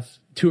we have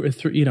two,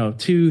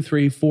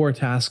 3, 4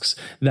 tasks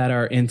that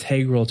are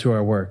integral to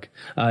our work.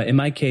 In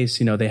my case,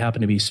 they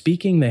happen to be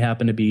speaking, they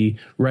happen to be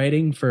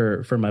writing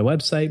for my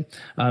website,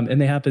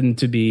 and they happen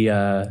to be,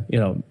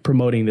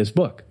 promoting this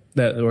book.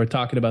 That we're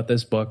talking about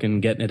this book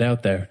and getting it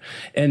out there.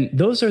 And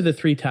those are the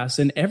 3 tasks.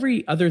 And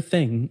every other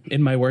thing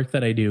in my work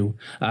that I do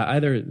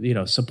either,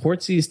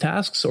 supports these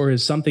tasks or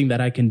is something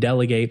that I can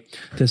delegate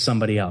to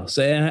somebody else.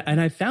 And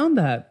I found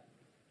that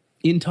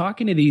in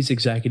talking to these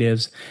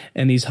executives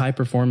and these high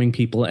performing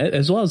people,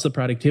 as well as the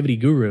productivity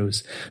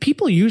gurus,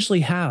 people usually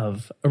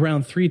have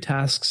around 3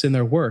 tasks in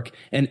their work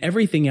and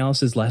everything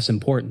else is less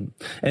important.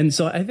 And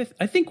so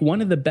I think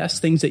one of the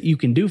best things that you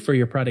can do for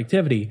your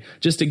productivity,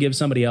 just to give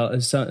somebody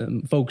else,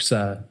 folks,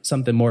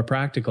 something more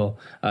practical.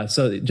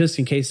 So just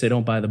in case they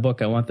don't buy the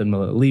book, I want them to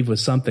leave with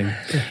something,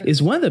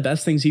 is one of the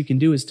best things you can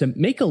do is to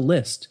make a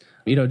list.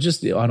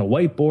 Just on a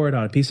whiteboard,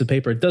 on a piece of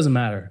paper, it doesn't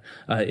matter,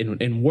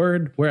 in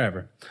Word,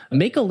 wherever.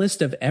 Make a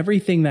list of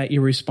everything that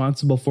you're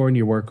responsible for in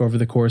your work over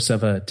the course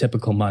of a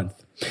typical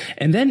month.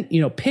 And then,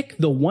 pick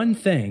the one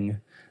thing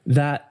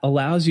that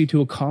allows you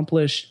to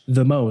accomplish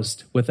the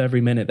most with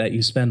every minute that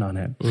you spend on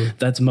it.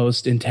 That's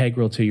most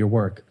integral to your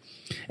work.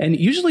 And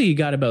usually you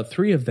got about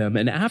 3 of them.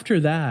 And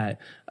after that,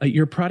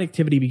 your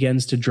productivity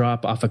begins to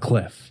drop off a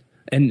cliff.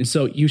 And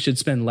so you should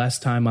spend less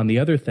time on the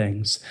other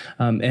things.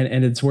 And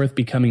it's worth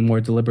becoming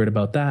more deliberate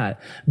about that.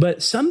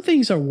 But some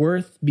things are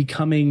worth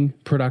becoming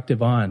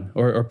productive on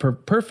or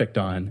perfect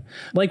on,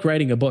 like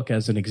writing a book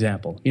as an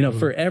example.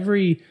 For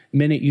every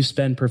minute you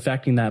spend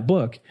perfecting that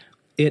book,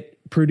 it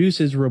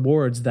produces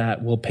rewards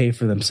that will pay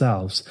for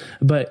themselves.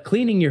 But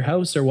cleaning your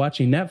house or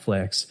watching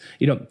Netflix,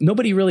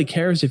 nobody really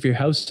cares if your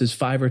house is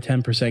 5 or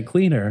 10%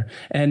 cleaner,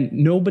 and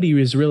nobody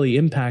is really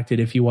impacted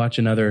if you watch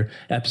another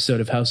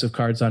episode of House of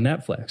Cards on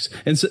Netflix.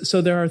 And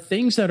so there are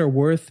things that are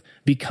worth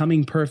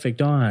becoming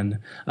perfect on,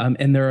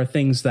 and there are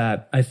things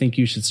that I think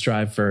you should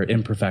strive for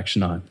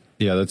imperfection on.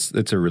 Yeah,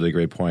 that's a really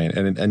great point.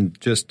 And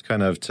just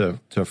kind of to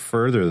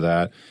further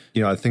that,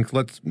 I think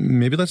let's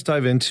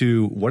dive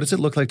into what does it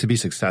look like to be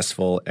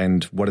successful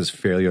and what does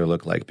failure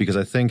look like? Because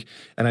I think,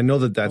 and I know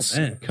that that's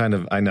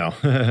I know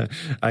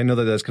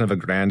that that's kind of a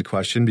grand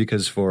question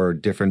because for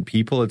different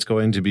people, it's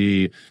going to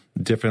be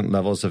different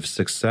levels of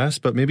success,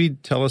 but maybe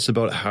tell us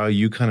about how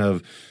you kind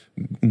of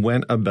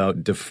went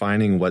about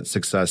defining what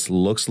success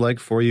looks like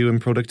for you in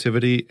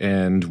productivity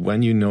and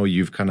when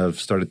you've kind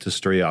of started to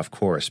stray off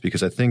course.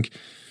 Because I think,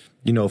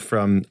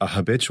 from a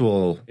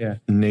habitual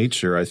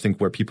nature, I think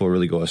where people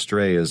really go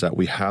astray is that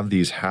we have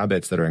these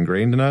habits that are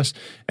ingrained in us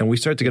and we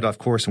start to get off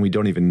course and we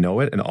don't even know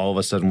it. And all of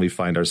a sudden we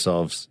find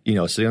ourselves,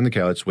 sitting on the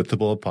couch with the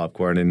bowl of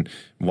popcorn and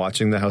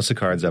watching the House of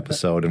Cards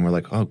episode. And we're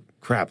like, oh,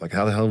 crap, like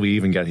how the hell did we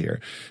even get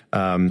here?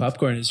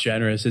 Popcorn is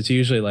generous. It's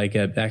usually like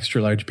an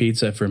extra large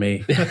pizza for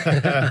me.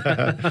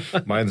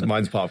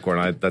 mine's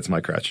popcorn. That's my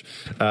crutch.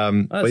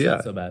 That's but yeah,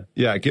 not so bad.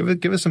 Yeah, give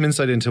us some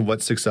insight into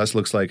what success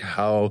looks like,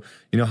 how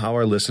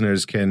our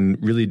listeners can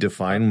really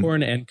define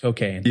porn and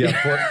cocaine.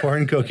 Yeah,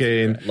 porn,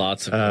 cocaine.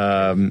 Lots of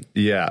cocaine.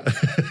 Yeah.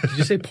 Did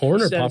you say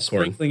porn or Instead of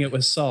popcorn? sprinkling it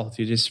with salt,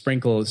 you just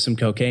sprinkle some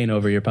cocaine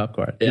over your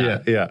popcorn.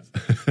 Yeah.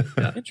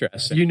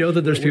 Interesting.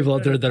 That there's people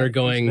out there that are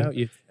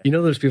going,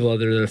 there's people out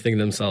there that are thinking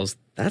to themselves,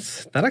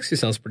 that actually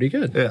sounds pretty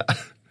good. Yeah.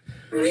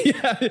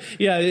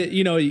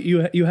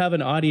 You have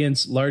an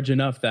audience large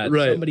enough that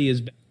somebody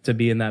is to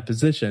be in that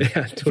position.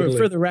 Yeah, totally.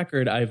 For the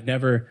record, I've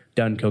never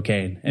done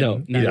cocaine.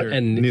 And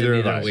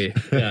neither have we.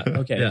 Yeah.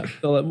 Okay. Yeah.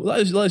 So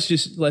let's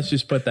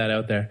just put that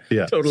out there.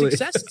 Yeah. Totally.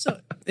 Success,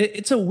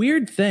 it's a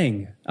weird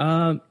thing.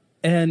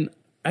 And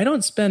I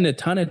don't spend a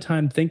ton of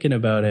time thinking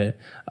about it,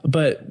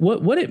 but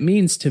what it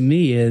means to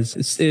me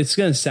is it's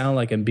going to sound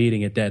like I'm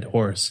beating a dead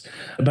horse,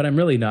 but I'm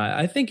really not.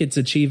 I think it's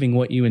achieving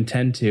what you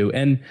intend to.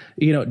 And,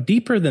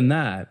 deeper than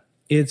that,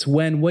 it's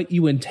when what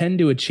you intend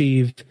to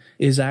achieve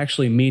is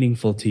actually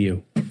meaningful to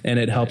you and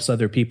it helps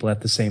other people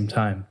at the same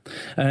time.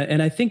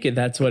 And I think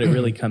that's what it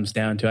really comes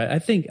down to. I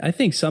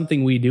think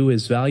something we do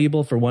is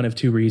valuable for one of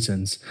 2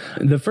 reasons.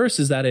 The first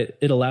is that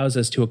it allows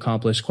us to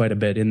accomplish quite a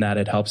bit in that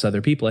it helps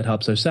other people, it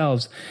helps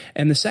ourselves.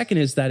 And the second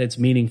is that it's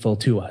meaningful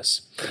to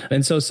us.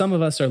 And so some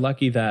of us are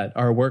lucky that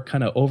our work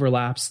kind of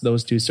overlaps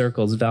those 2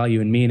 circles,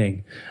 value and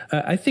meaning.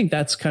 I think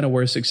that's kind of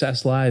where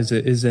success lies,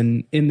 is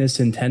in this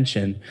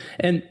intention.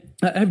 And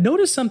I've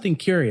noticed something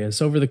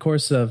curious over the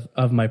course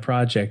of my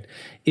project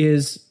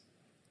is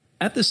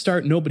at the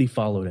start, nobody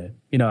followed it.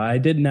 I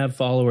didn't have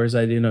followers.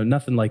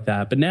 Nothing like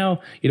that. But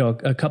now,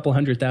 a couple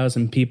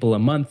 100,000 people a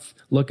month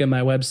look at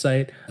my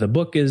website. The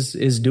book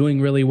is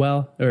doing really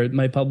well, or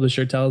my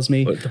publisher tells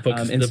me. But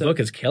the book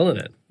is killing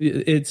it.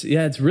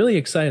 It's really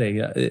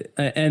exciting.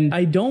 And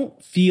I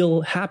don't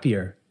feel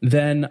happier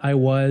than I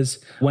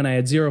was when I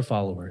had 0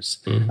 followers.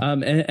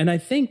 And I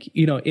think,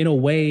 in a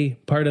way,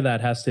 part of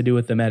that has to do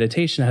with the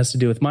meditation, has to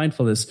do with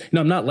mindfulness.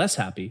 I'm not less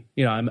happy.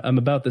 I'm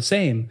about the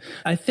same.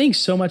 I think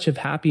so much of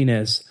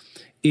happiness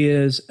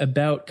is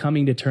about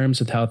coming to terms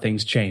with how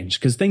things change,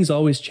 because things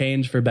always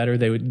change for better.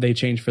 They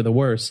change for the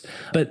worse.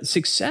 But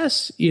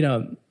success,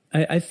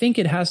 I think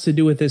it has to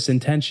do with this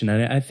intention.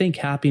 And I think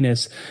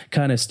happiness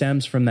kind of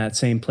stems from that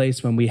same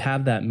place when we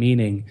have that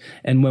meaning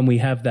and when we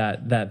have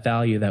that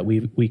value that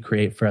we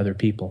create for other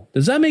people.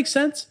 Does that make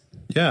sense?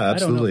 Yeah,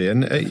 absolutely.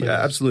 And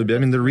absolutely. I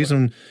mean, the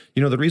reason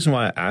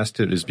why I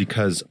asked it is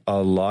because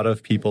a lot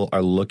of people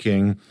are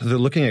looking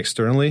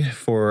externally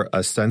for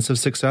a sense of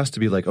success, to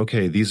be like,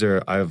 okay,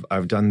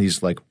 I've done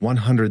these like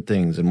 100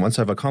 things. And once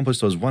I've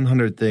accomplished those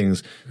 100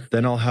 things,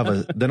 then I'll have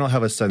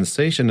a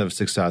sensation of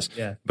success.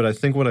 Yeah. But I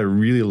think what I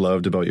really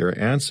loved about your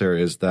answer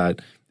is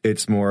that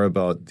it's more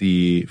about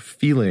the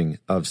feeling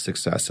of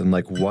success and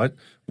like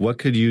what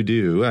could you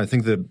do? I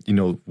think that,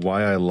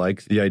 why I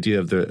like the idea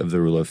of the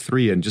rule of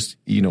 3 and just,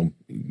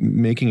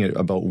 making it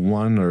about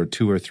 1 or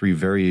 2 or 3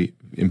 very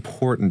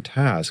important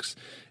tasks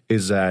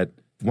is that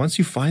once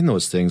you find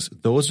those things,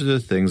 those are the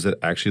things that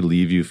actually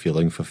leave you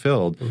feeling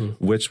fulfilled,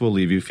 which will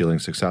leave you feeling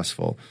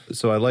successful.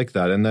 So I like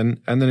that. And then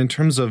in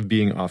terms of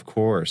being off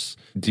course,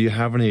 do you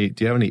have any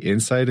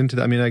insight into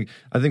that? I mean,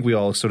 I think we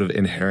all sort of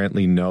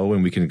inherently know,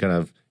 and we can kind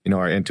of,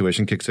 our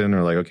intuition kicks in, and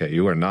we're like, okay,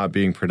 you are not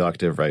being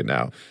productive right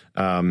now.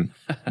 And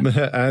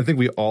I think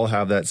we all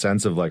have that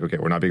sense of like, okay,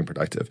 we're not being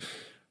productive.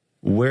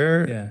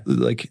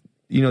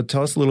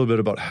 Tell us a little bit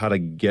about how to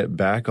get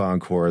back on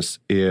course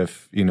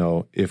if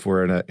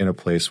we're in a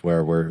place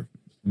where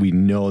we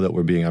know that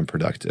we're being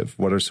unproductive.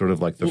 What are sort of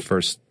like the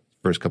first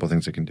couple of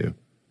things it can do?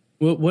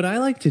 Well, what I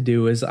like to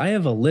do is I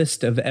have a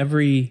list of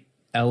every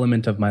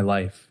element of my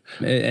life.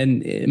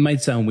 And it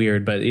might sound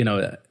weird, but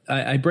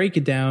I break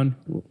it down.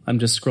 I'm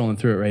just scrolling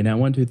through it right now.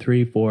 1, 2,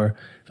 3, 4,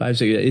 5,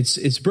 6.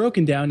 It's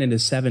broken down into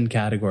 7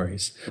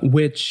 categories,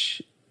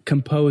 which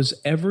compose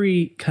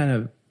every kind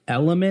of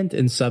element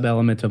and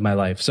sub-element of my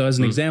life. So as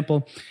an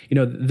example,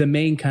 the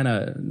main kind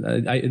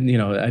of,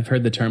 I've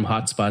heard the term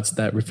hotspots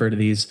that refer to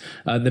these.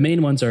 The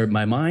main ones are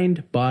my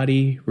mind,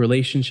 body,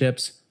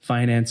 relationships,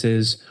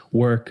 finances,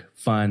 work,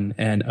 fun,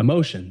 and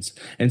emotions.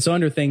 And so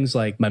under things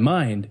like my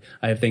mind,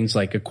 I have things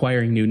like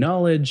acquiring new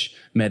knowledge,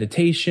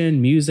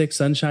 meditation, music,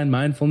 sunshine,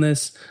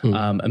 mindfulness,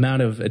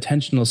 amount of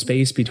attentional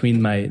space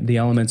between the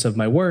elements of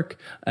my work,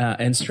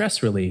 and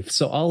stress relief.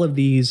 So all of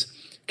these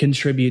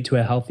contribute to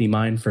a healthy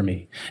mind for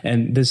me.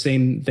 And the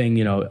same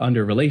thing,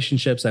 under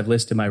relationships, I've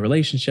listed my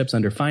relationships.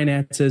 Under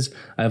finances,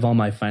 I have all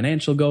my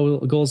financial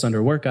goals.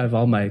 Under work, I have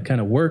all my kind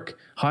of work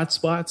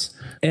hotspots.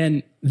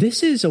 And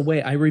this is a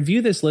way I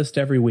review this list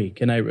every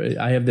week. And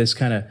I have this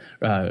kind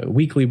of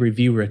weekly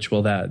review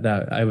ritual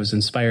that I was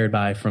inspired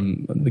by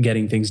from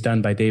Getting Things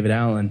Done by David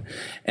Allen.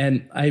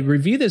 And I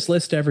review this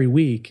list every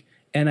week.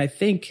 And I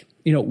think,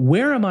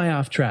 where am I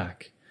off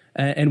track?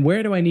 And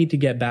where do I need to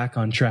get back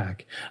on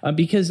track?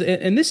 Because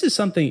this is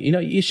something,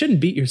 you shouldn't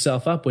beat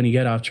yourself up when you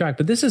get off track,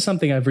 but this is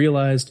something I've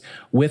realized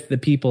with the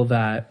people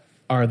that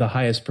are the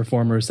highest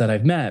performers that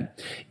I've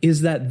met,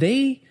 is that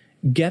they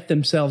get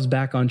themselves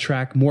back on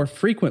track more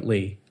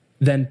frequently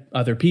than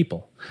other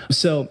people.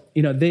 So,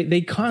 they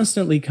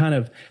constantly kind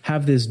of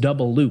have this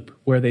double loop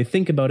where they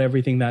think about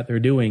everything that they're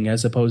doing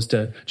as opposed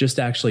to just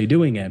actually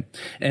doing it.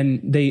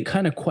 And they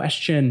kind of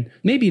question,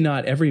 maybe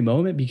not every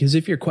moment, because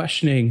if you're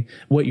questioning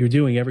what you're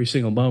doing every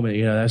single moment,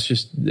 that's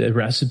just a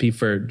recipe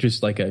for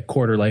just like a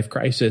quarter life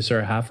crisis or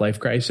a half life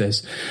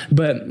crisis.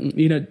 But,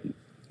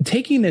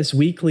 taking this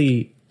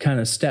weekly kind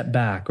of step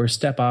back or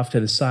step off to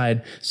the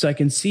side so I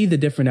can see the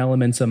different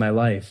elements of my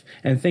life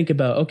and think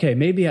about, okay,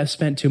 maybe I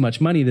spent too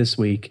much money this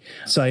week,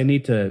 so I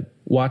need to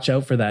watch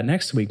out for that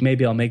next week.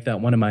 Maybe I'll make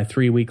that one of my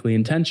 3 weekly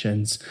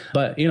intentions.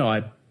 But,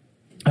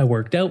 I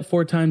worked out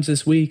 4 times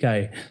this week.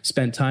 I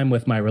spent time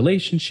with my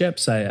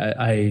relationships.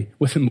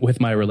 With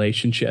my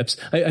relationships.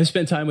 I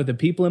spent time with the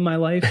people in my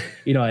life.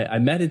 I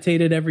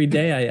meditated every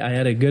day. I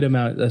had a good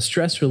amount of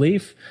stress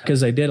relief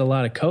because I did a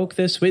lot of Coke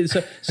this week.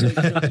 So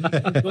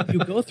you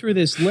go through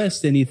this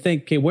list and you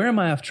think, okay, where am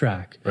I off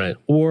track? Right.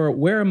 Or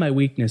where are my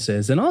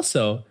weaknesses? And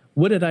also,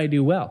 what did I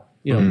do well?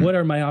 What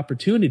are my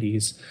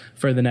opportunities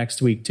for the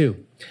next week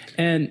too?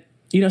 And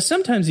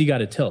sometimes you got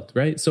to tilt,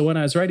 right? So when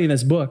I was writing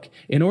this book,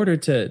 in order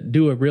to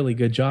do a really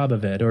good job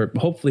of it, or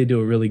hopefully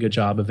do a really good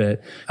job of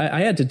it,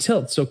 I had to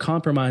tilt, so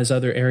compromise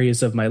other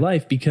areas of my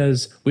life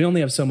because we only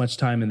have so much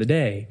time in the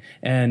day.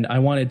 And I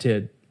wanted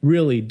to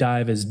really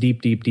dive as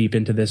deep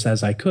into this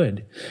as I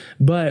could.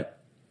 But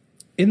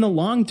in the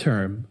long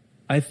term,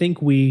 I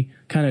think we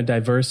kind of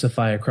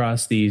diversify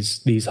across these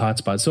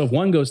hotspots. So if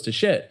one goes to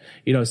shit,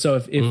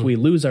 so if we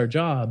lose our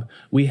job,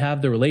 we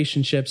have the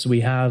relationships,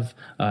 we have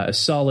a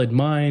solid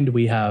mind,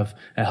 we have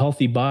a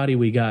healthy body,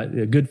 we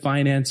got good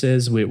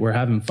finances, we're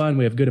having fun,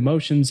 we have good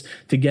emotions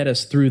to get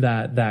us through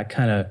that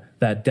kind of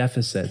that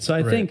deficit. So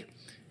I think,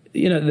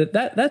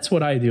 that's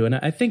what I do. And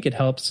I think it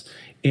helps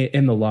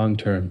in the long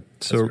term.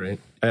 So That's great.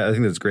 I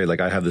think that's great.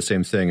 Like I have the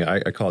same thing.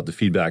 I call it the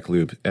feedback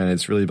loop, and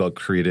it's really about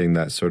creating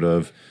that sort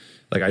of,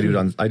 like I do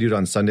it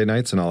on Sunday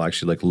nights, and I'll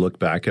actually like look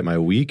back at my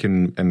week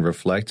and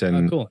reflect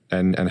and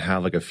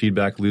have like a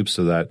feedback loop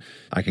so that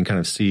I can kind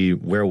of see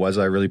where was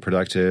I really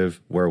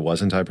productive, where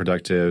wasn't I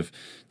productive,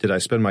 did I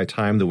spend my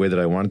time the way that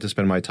I wanted to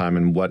spend my time,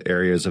 and what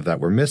areas of that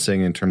were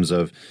missing in terms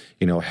of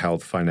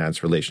health,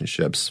 finance,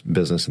 relationships,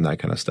 business, and that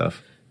kind of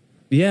stuff.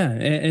 Yeah,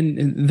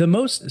 and the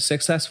most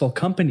successful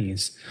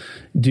companies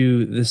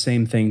do the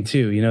same thing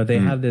too. They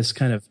have this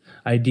kind of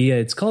idea,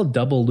 it's called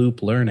double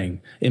loop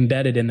learning,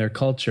 embedded in their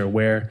culture,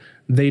 where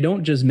they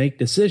don't just make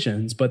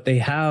decisions, but they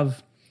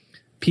have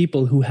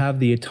people who have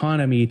the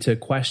autonomy to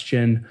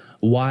question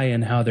why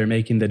and how they're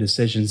making the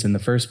decisions in the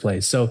first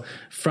place. So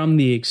from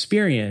the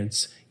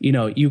experience,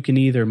 you can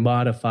either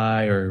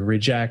modify or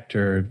reject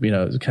or,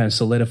 kind of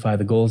solidify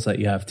the goals that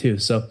you have too.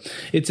 So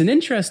it's an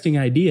interesting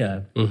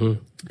idea.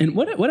 Mm-hmm. And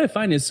what I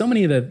find is so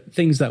many of the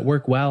things that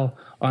work well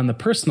on the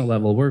personal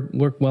level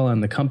work well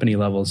on the company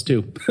levels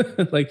too.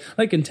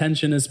 like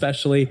intention,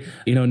 especially,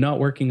 not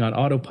working on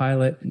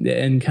autopilot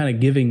and kind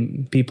of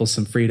giving people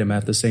some freedom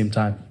at the same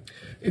time.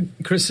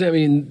 Chris, I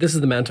mean, this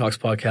is the Man Talks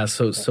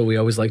podcast, so we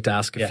always like to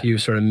ask a few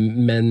sort of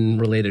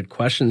men-related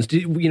questions.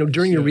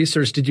 During your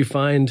research, did you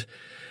find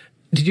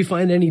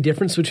any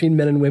difference between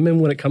men and women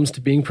when it comes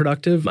to being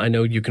productive? I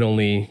know you can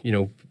only,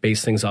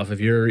 base things off of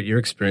your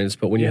experience,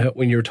 but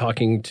when you're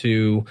talking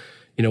to,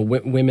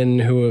 women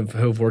who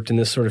have worked in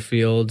this sort of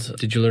field,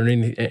 did you learn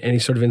any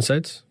sort of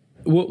insights?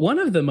 One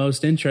of the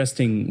most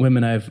interesting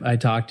women I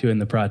talked to in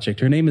the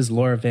project, her name is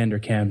Laura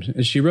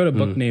Vanderkam. She wrote a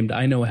book named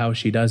I Know How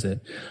She Does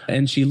It.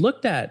 And she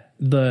looked at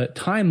the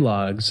time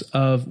logs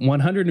of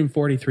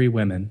 143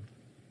 women,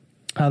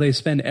 how they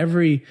spend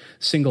every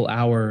single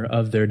hour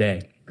of their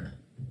day.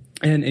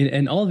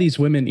 And all these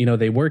women,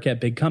 they work at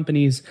big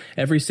companies.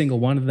 Every single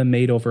one of them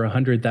made over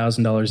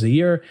 $100,000 a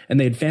year, and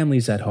they had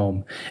families at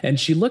home. And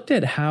she looked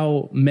at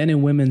how men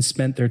and women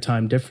spent their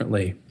time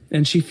differently.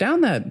 And she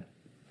found that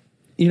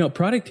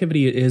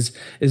productivity is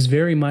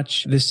very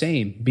much the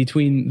same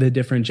between the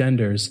different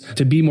genders.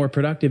 To be more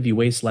productive, you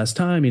waste less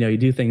time. You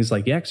do things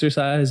like you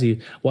exercise,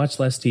 you watch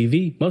less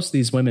TV. Most of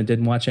these women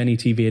didn't watch any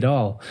TV at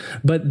all.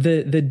 But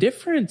the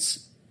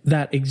difference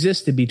that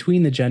existed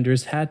between the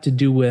genders had to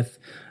do with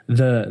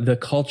the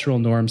cultural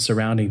norms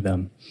surrounding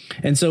them.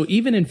 And so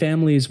even in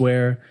families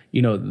where,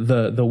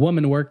 the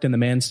woman worked and the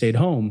man stayed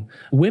home,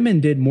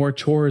 women did more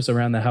chores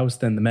around the house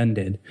than the men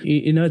did.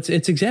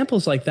 It's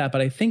examples like that,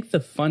 but I think the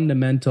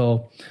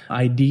fundamental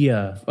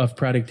idea of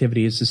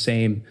productivity is the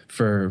same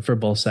for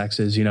both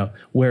sexes,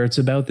 where it's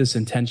about this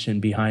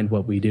intention behind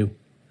what we do.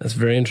 That's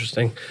very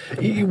interesting.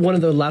 One of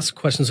the last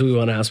questions that we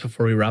want to ask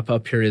before we wrap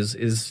up here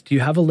is do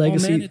you have a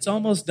legacy? Oh man, it's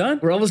almost done.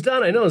 We're almost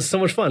done. I know, it's so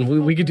much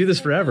fun. We could do this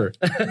forever.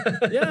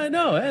 Yeah, I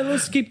know. Hey,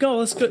 let's keep going.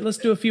 Let's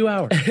do a few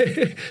hours.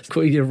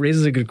 Cool. It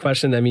raises a good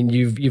question. I mean,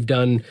 you've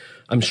done,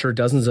 I'm sure,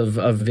 dozens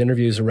of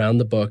interviews around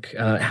the book.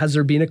 Has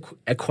there been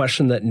a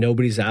question that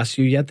nobody's asked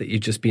you yet that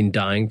you've just been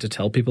dying to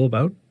tell people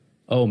about?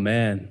 Oh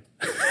man.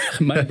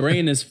 My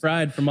brain is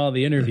fried from all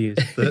the interviews.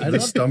 I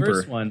love stumper. The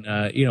first one.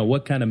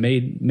 What kind of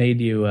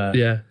made you?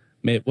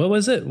 What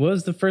was it? What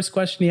was the first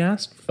question you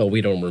asked? Oh,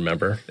 we don't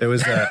remember. It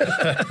was.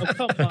 Oh,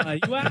 come on!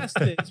 You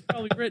asked it. It's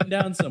probably written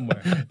down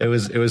somewhere. It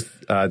was.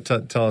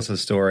 Tell us a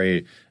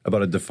story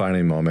about a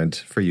defining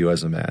moment for you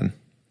as a man.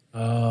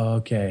 Oh,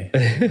 okay.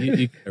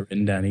 You got it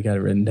written down. You got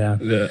it written down.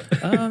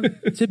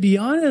 Yeah. To be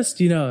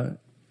honest,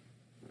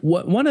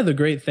 one of the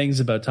great things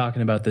about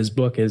talking about this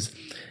book is,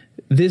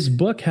 this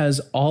book has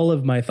all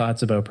of my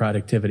thoughts about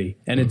productivity,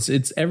 and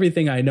it's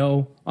everything I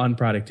know on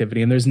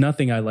productivity. And there's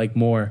nothing I like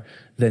more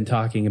than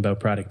talking about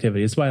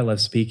productivity. It's why I love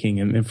speaking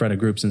in front of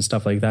groups and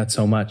stuff like that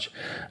so much.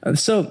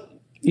 So,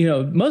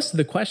 most of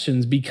the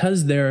questions,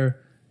 because they're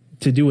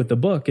to do with the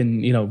book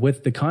and,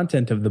 with the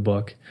content of the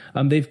book,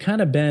 they've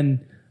kind of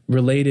been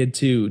related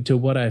to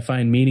what I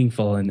find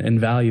meaningful and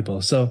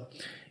valuable. So,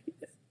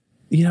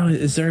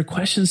 is there a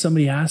question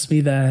somebody asked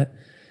me that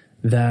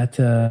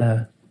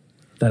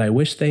I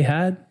wish they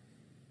had?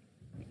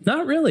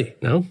 Not really.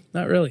 No?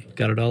 Not really.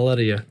 Got it all out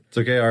of you. It's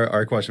okay.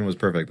 Our question was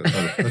perfect.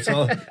 That's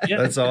all. Yeah,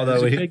 that's all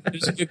that we.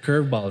 It's a good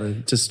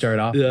curveball to start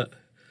off. Yeah.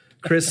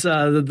 Chris,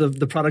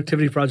 the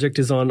Productivity Project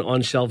is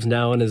on shelves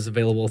now and is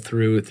available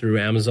through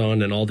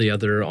Amazon and all the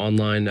other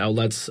online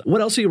outlets.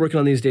 What else are you working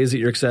on these days that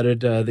you're excited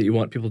that you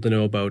want people to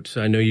know about?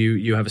 I know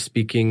you have a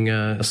speaking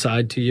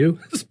side to you.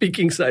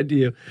 Speaking side to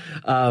you.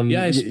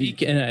 Yeah, I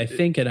speak and I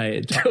think and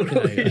I talk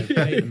totally. And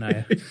I write and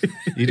I.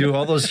 You do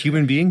all those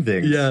human being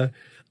things. Yeah.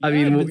 I've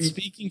been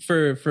speaking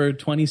for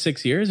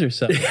 26 years or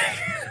so.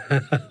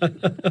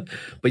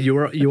 But you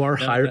are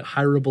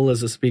hireable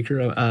as a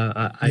speaker.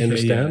 I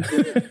understand.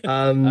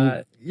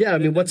 I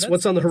mean,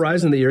 what's on the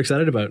horizon that you're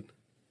excited about?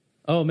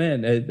 Oh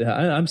man,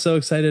 I'm so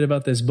excited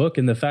about this book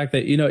and the fact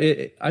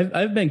that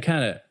I've been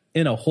kind of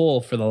in a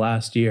hole for the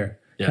last year.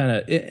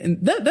 Yeah. And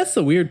that's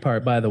the weird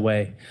part, by the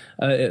way,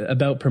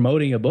 about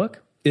promoting a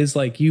book. Is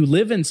like you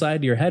live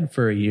inside your head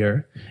for a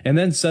year and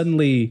then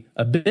suddenly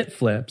a bit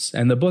flips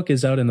and the book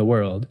is out in the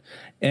world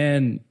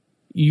and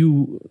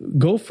you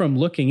go from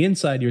looking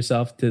inside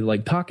yourself to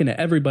like talking to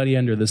everybody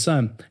under the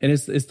sun. And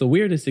it's the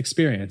weirdest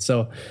experience.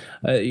 So,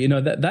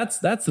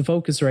 that's the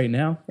focus right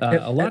now.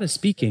 A lot of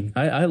speaking.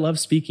 I love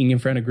speaking in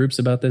front of groups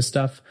about this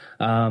stuff.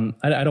 I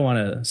don't want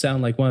to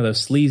sound like one of those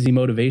sleazy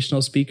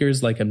motivational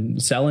speakers, like I'm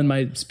selling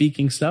my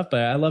speaking stuff, but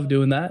I love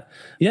doing that.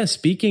 Yeah.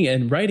 Speaking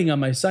and writing on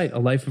my site,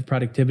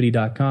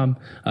 alifeofproductivity.com.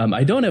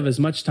 I don't have as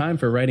much time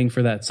for writing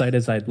for that site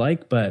as I'd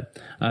like, but,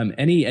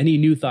 any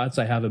new thoughts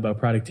I have about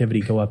productivity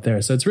go up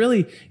there. So it's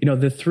really,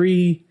 the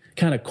three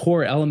kind of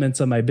core elements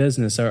of my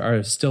business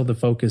are still the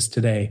focus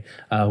today,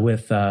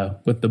 with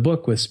the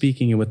book, with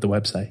speaking, and with the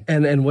website.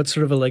 And what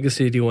sort of a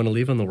legacy do you want to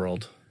leave on the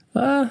world?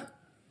 I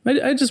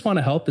just want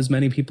to help as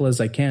many people as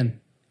I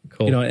can.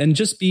 Cool. And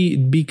just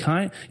be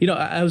kind.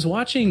 I was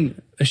watching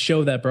a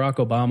show that Barack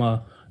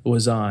Obama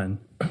was on.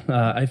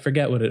 I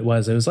forget what it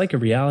was. It was like a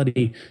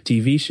reality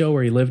TV show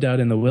where he lived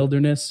out in the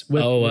wilderness.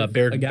 With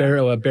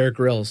Bear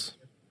Grylls.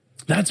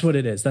 That's what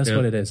it is. That's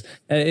what it is.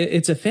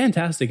 It's a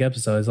fantastic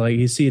episode. It's like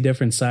you see a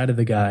different side of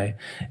the guy.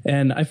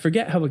 And I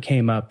forget how it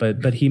came up,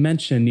 but he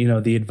mentioned,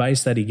 the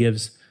advice that he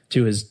gives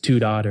to his two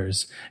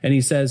daughters. And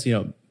he says,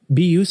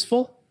 be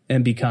useful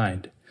and be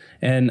kind.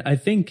 And I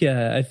think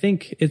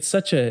it's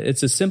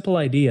a simple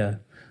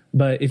idea,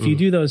 but if you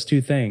do those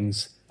two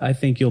things, I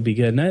think you'll be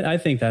good. And I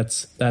think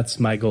that's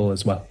my goal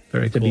as well.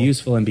 Very cool. To be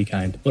useful and be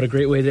kind. What a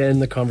great way to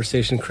end the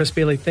conversation. Chris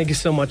Bailey, thank you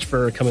so much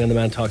for coming on the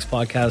Man Talks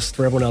podcast.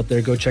 For everyone out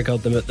there, go check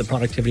out the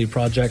Productivity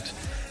Project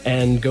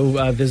and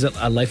go visit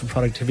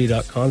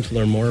lifeofproductivity.com to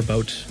learn more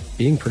about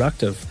being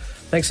productive.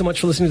 Thanks so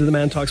much for listening to the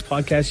Man Talks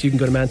podcast. You can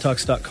go to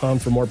mantalks.com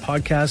for more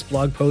podcasts,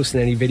 blog posts,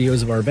 and any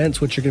videos of our events,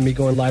 which are going to be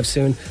going live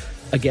soon.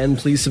 Again,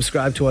 please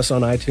subscribe to us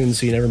on iTunes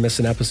so you never miss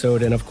an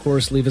episode. And of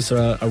course, leave us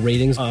a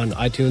rating on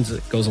iTunes.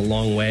 It goes a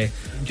long way.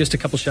 Just a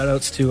couple shout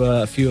outs to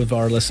a few of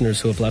our listeners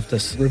who have left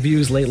us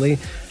reviews lately.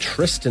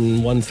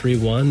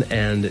 Tristan131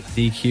 and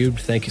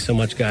D-Cubed. Thank you so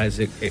much, guys.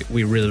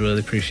 We really, really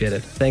appreciate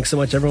it. Thanks so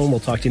much, everyone. We'll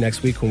talk to you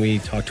next week when we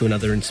talk to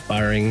another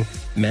inspiring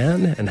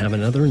man and have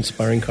another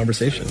inspiring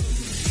conversation.